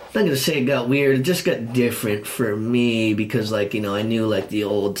 I'm not going to say it got weird. It just got different for me because like, I knew like the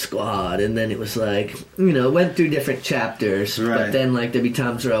old squad. And then it was like, it went through different chapters. Right. But then like there'd be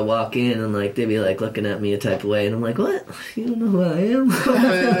times where I walk in and like they'd be like looking at me a type of way. And I'm like, what? You don't know who I am?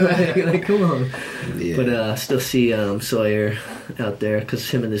 like, come on. Yeah. But still see Sawyer out there because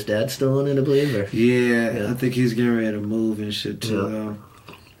him and his dad still on it, I believe. I think he's getting ready to move and shit too, though.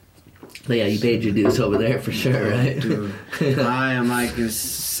 But yeah, you paid your dues over there for sure, right? Dude, I am like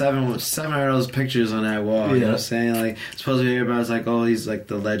 700 of those pictures on that wall. You know what I'm saying? Like, supposedly everybody's like, oh, he's like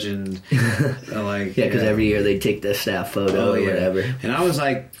the legend. Because every year they take the staff photo or whatever. And I was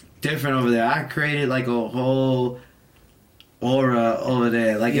like different over there. I created like a whole aura over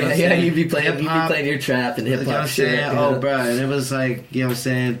there. Like, you'd be playing your trap and hip hop shit. Oh, bro, and it was like, you know what I'm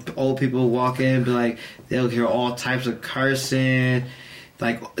saying? Old people walk in, be like, they'll hear all types of cursing.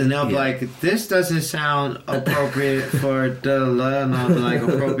 Like, and they'll be like, this doesn't sound appropriate for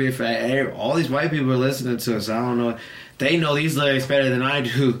appropriate for all these white people are listening to us. I don't know. they know these lyrics better than I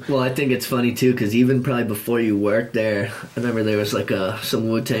do. Well, I think it's funny too, because even probably before you worked there, I remember there was like some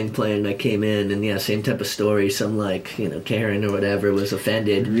Wu-Tang playing. I came in, and yeah, same type of story. Some like, you know, Karen or whatever was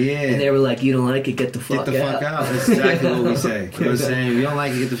offended. Yeah. And they were like, "You don't like it? Get the fuck out." Get the fuck out. That's exactly what we say. You know what I'm saying? We don't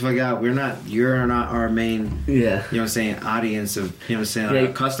like it, get the fuck out. You're not our main, Yeah. you know what I'm saying, audience of, you know what I'm saying,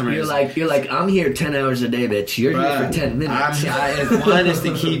 our customers. You're like, I'm here 10 hours a day, bitch. You're here for 10 minutes. One is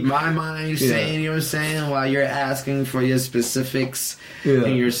to keep my mind sane, you know what I'm saying, while you're asking for your specifics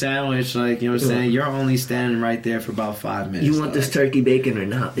in your sandwich, like, you know what I'm saying, you're only standing right there for about 5 minutes. You want this turkey bacon or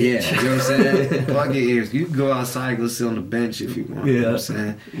not, bitch? Yeah, you know what I'm saying? Plug your ears. You can go outside, go sit on the bench if you want, you know what I'm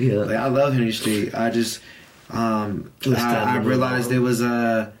saying? Yeah. Like, I love Henry Street. I just, I realized it was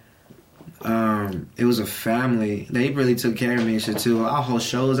a family. They really took care of me and shit too. I'll host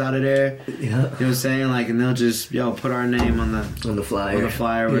shows out of there. Yeah. You know what I'm saying? Like, and they'll just, put our name on the flyer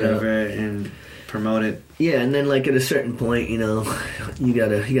or whatever, and promote it. Yeah, and then like at a certain point, you know, you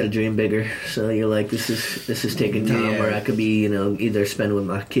gotta dream bigger. So you're like, this is taking time where I could be, you know, either spend with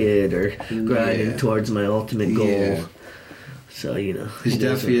my kid or grinding towards my ultimate goal. Yeah. So, you know, it's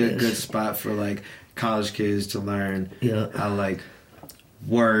definitely a good spot for like college kids to learn how like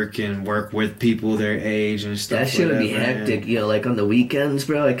work with people their age and stuff. That shit would be hectic, you know, like on the weekends,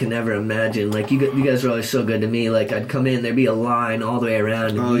 bro. I can never imagine. Like, you guys are always so good to me. Like, I'd come in, there'd be a line all the way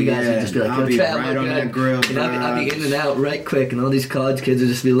around, and you guys would just be like, I'll be right on that grill, and I'd be in and out right quick, and all these college kids would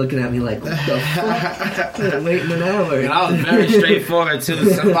just be looking at me like, what the fuck? I'm waiting an hour. And I was very straightforward, too.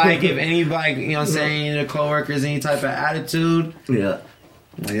 Somebody give anybody, you know what I'm saying, the coworkers any type of attitude. Yeah.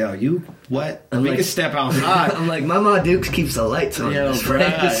 Yo, you what? I'm Make like, a step outside. I'm like, Mama Dukes keeps the lights on. Yo, bruh.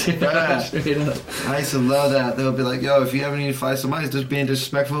 I used to love that. They'll be like, yo, if you ever need to fight somebody, just being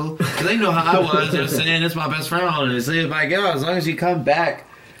disrespectful. Because they know how I was. You know what I'm saying? That's my best friend on it. So they're like, yo, as long as you come back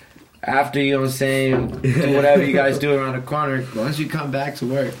after, you know what I'm saying, do whatever you guys do around the corner, as long as you come back to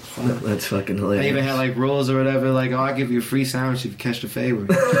work. That's fucking hilarious. They even had like rules or whatever, like, oh, I'll give you a free sandwich if you catch the favor.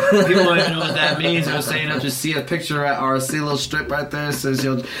 People don't even know what that means. You know what I'm saying? They'll just see a picture or see a little strip right there that says,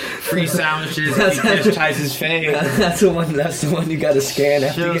 yo, free sandwiches if you catch Tyson's fave. That's the one you gotta scan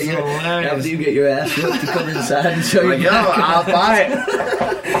after you get your ass whipped to come inside and show like, your I'll buy it. You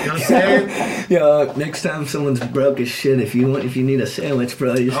know what I'm saying? Yo, next time someone's broke as shit, if you need a sandwich,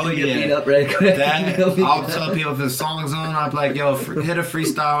 bro, you just get beat up right quick. I'll tell people if the song's on, I'll be like, yo, hit a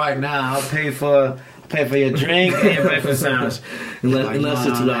freestyle right now. I'll pay for your drink and your breakfast sandwich. Unless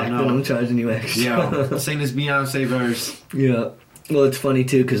it's rap, then I'm charging you extra. Yo, sing this Beyonce verse. Yeah. Well, it's funny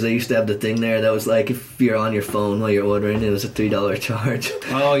too because they used to have the thing there that was like if you're on your phone while you're ordering, it was a $3 charge.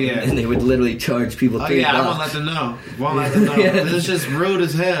 Oh yeah, and they would literally charge people $3. Oh yeah, I won't let them know. It's just rude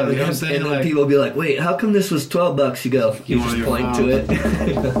as hell. You know what I'm saying? And then people would be like, "Wait, how come this was $12?" You go, you just point to it,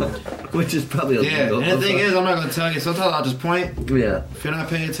 which is probably illegal. And the thing is, I'm not gonna tell you. Sometimes I'll just point. Yeah. If you're not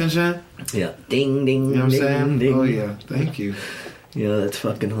paying attention. Yeah. Ding ding. You know what I'm saying? Ding. Oh yeah. Thank you. Yeah, that's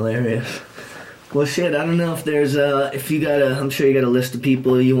fucking hilarious. Well, shit, I don't know if there's, I'm sure you got a list of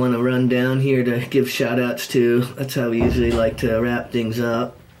people you want to run down here to give shout-outs to. That's how we usually like to wrap things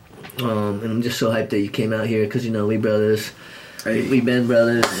up. And I'm just so hyped that you came out here because, you know, we brothers. Hey. We been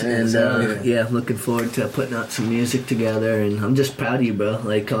brothers. Yeah, and, I'm looking forward to putting out some music together. And I'm just proud of you, bro.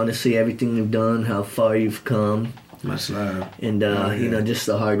 Like, honestly, everything you've done, how far you've come. Much love. And, you know, just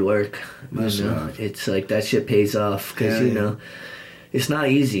the hard work. Much love. It's like that shit pays off because, you know, it's not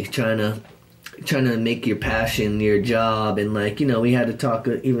easy trying to make your passion your job. And, like, you know, we had to talk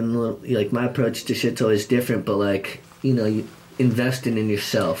even, like, my approach to shit's always different, but, like, you know, you investing in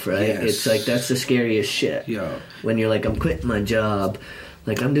yourself, right? Yes. It's like that's the scariest shit. Yo. When you're like, I'm quitting my job,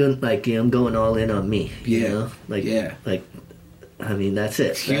 like I'm doing, like, you know, I'm going all in on me. You know? Like, I mean, that's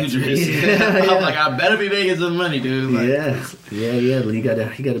it. Huge risk. I'm like, I better be making some money, dude. Like, yeah. You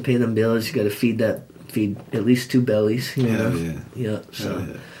gotta pay them bills. You gotta feed at least 2 bellies. You know? Yeah.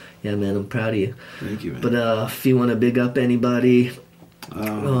 So, yeah, man, I'm proud of you. Thank you, man. But if you want to big up anybody,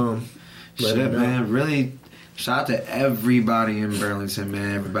 shit, man, really. Shout out to everybody in Burlington,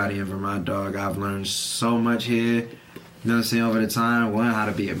 man. Everybody in Vermont, dog. I've learned so much here. You know what I'm saying? Over the time, one, how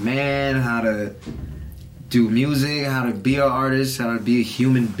to be a man, how to do music, how to be an artist, how to be a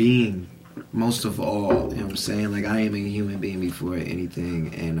human being. Most of all, you know what I'm saying? Like, I am a human being before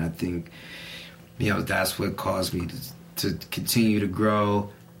anything, and I think, you know, that's what caused me to continue to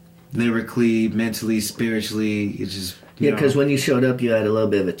grow lyrically, mentally, spiritually. It's just. Yeah, because when you showed up, you had a little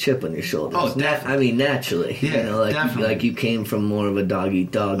bit of a chip on your shoulder. Oh, definitely. I mean, naturally. Yeah, you know, definitely. Like you came from more of a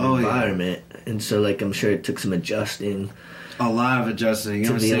dog-eat-dog environment. Yeah. And so, like, I'm sure it took some adjusting. A lot of adjusting. You know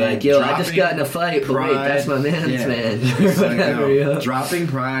to what I'm be saying? like, yo, I just got in a fight, but wait, that's my man's man. Whatever, like, dropping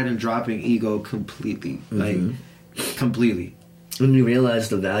pride and dropping ego completely. Like, Completely. And you realize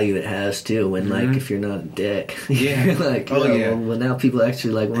the value it has too when like if you're not a dick. Yeah. You're like, well now people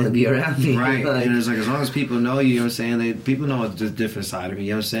actually like want to be around me. Right. Like, And it's like as long as people know you know what I'm saying, people know the different side of me, you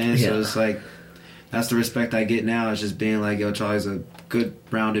know what I'm saying? Yeah. So it's like that's the respect I get now. It's just being like, yo, Charlie's a good,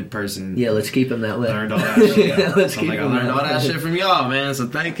 rounded person. yeah, let's keep him that way. Learned all that shit. Yeah, let's So keep I him learned all that way. shit from y'all, man. So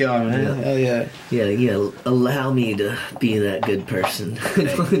thank y'all, man. Yeah. Hell yeah. Yeah, allow me to be that good person.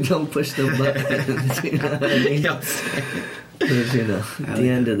 Don't push the buttons. You know what I mean? Yo, 'Cause, you know, at the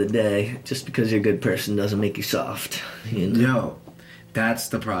end of the day, just because you're a good person doesn't make you soft. You know? Yo, that's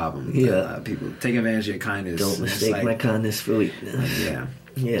the problem. Yeah. People take advantage of your kindness. Don't It's mistake like, my kindness for weakness. Yeah.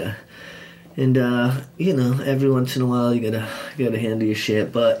 Yeah. And you know, every once in a while you gotta handle your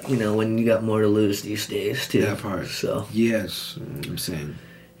shit, but you know, when you got more to lose these days too. That part. So Yes, I'm saying.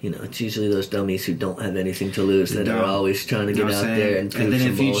 you know, it's usually those dummies who don't have anything to lose that are Don't. always trying to You know get what I'm out saying? there and prove then some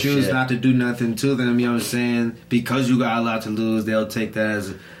if you choose bullshit. not to do nothing to them, you know what I'm saying? Because you got a lot to lose, they'll take that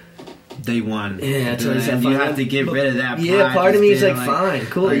as they won. Yeah, that's what it's and you have to get rid of that. Yeah, pride, part of just me is being like, fine,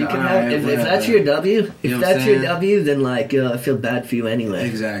 cool. like, You can all have right, if whatever. that's your W. If You know what that's I'm your saying? W, then like I feel bad for you anyway.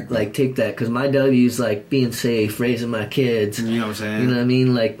 Exactly. Like take that because my W is like being safe, raising my kids. You know what I'm saying? You know what I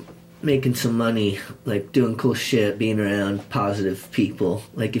mean? Like making some money, like doing cool shit, being around positive people.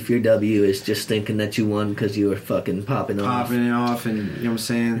 Like if your W is just thinking that you won because you were fucking popping off. Popping it off, and you know what I'm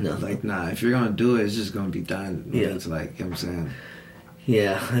saying? No. Like, nah, if you're gonna do it, it's just gonna be done. Yeah. It's like, you know what I'm saying?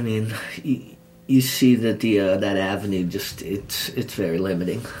 Yeah, I mean, you see that the that avenue just it's very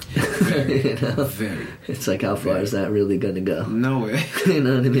limiting. Very, You know? very. It's like how far is that really gonna go? No way. You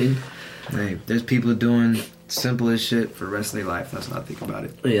know what I mean? Hey, there's people doing simplest shit for the rest of their life. That's how I think about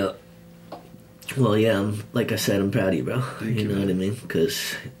it. Yeah. Well, yeah. Like I said, I'm proud of you, bro. Thank you you, know man. what I mean?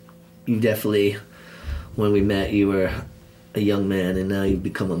 Because you definitely, when we met, you were a young man, and now you've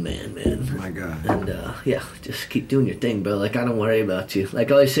become a man, man. Oh my God. And yeah, just keep doing your thing, bro. Like I don't worry about you.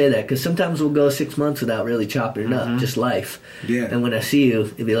 Like I always say that because sometimes we'll go 6 months without really chopping it up, just life. Yeah. And when I see you,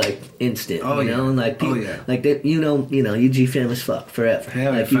 it'd be like instant. Oh, you know, yeah. and like Oh, people, yeah. like that. You know, UG fam as fuck forever.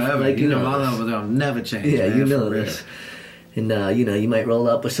 Hell, like forever. like you know, my this. love with them never change. Yeah, man, you know for real. this. And you know, you might roll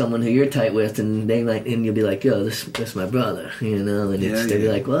up with someone who you're tight with, and they might, and you'll be like, "Yo, this my brother," you know, and Yeah, they'll be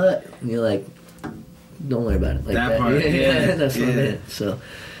yeah. like, "What?" And you're like, "Don't worry about it." Like That part, yeah, that's my yeah. man. So,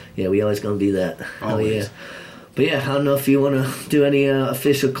 yeah, we always gonna be that. Hell Always. yeah. But yeah, I don't know if you want to do any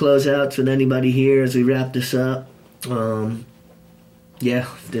official closeouts with anybody here as we wrap this up. Yeah,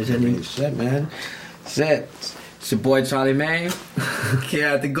 if there's any. Shit, man. Shit. It's your boy Charlie Mayne. Here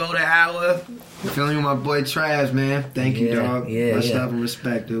at the Golden Hour. Feeling with my boy Trash, man. Thank you, Yeah, dog. yeah, Much yeah. love and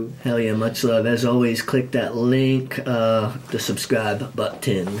respect, dude. Hell yeah, much love. As always, click that link, the subscribe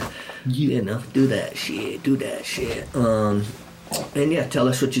button. You know, do that shit. And yeah, tell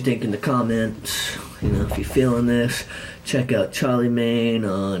us what you think in the comments. You know, if you're feeling this, check out Charlie Mayne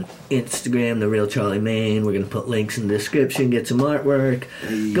on Instagram, The Real Charlie Mayne. We're going to put links in the description, get some artwork.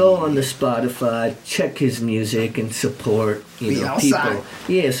 Hey. Go on the Spotify, check his music, and support, Be know, outside. people.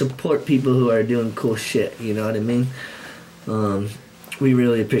 Yeah, support people who are doing cool shit, you know what I mean? We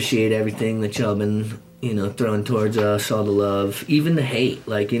really appreciate everything that y'all been, you know, throwing towards us, all the love, even the hate.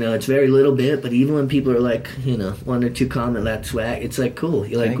 Like, you know, it's very little bit, but even when people are like, you know, 1 or 2 comment, that's whack, it's like, cool.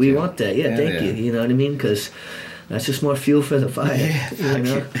 You're like, Thank we you. want that. Yeah, Hell thank yeah. you. You know what I mean? Because that's just more fuel for the fire. Yeah, you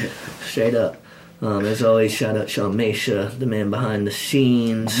know? Straight up. As always, shout out Sean Mesha, the man behind the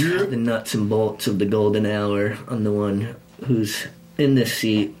scenes, Yeah. the nuts and bolts of the golden hour. I'm the one who's in this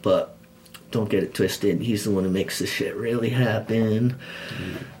seat, but don't get it twisted. He's the one who makes this shit really happen.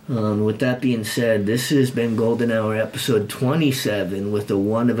 With that being said, this has been Golden Hour episode 27 with a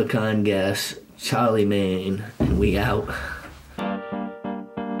one-of-a-kind guest, Charlie Mayne, and we out.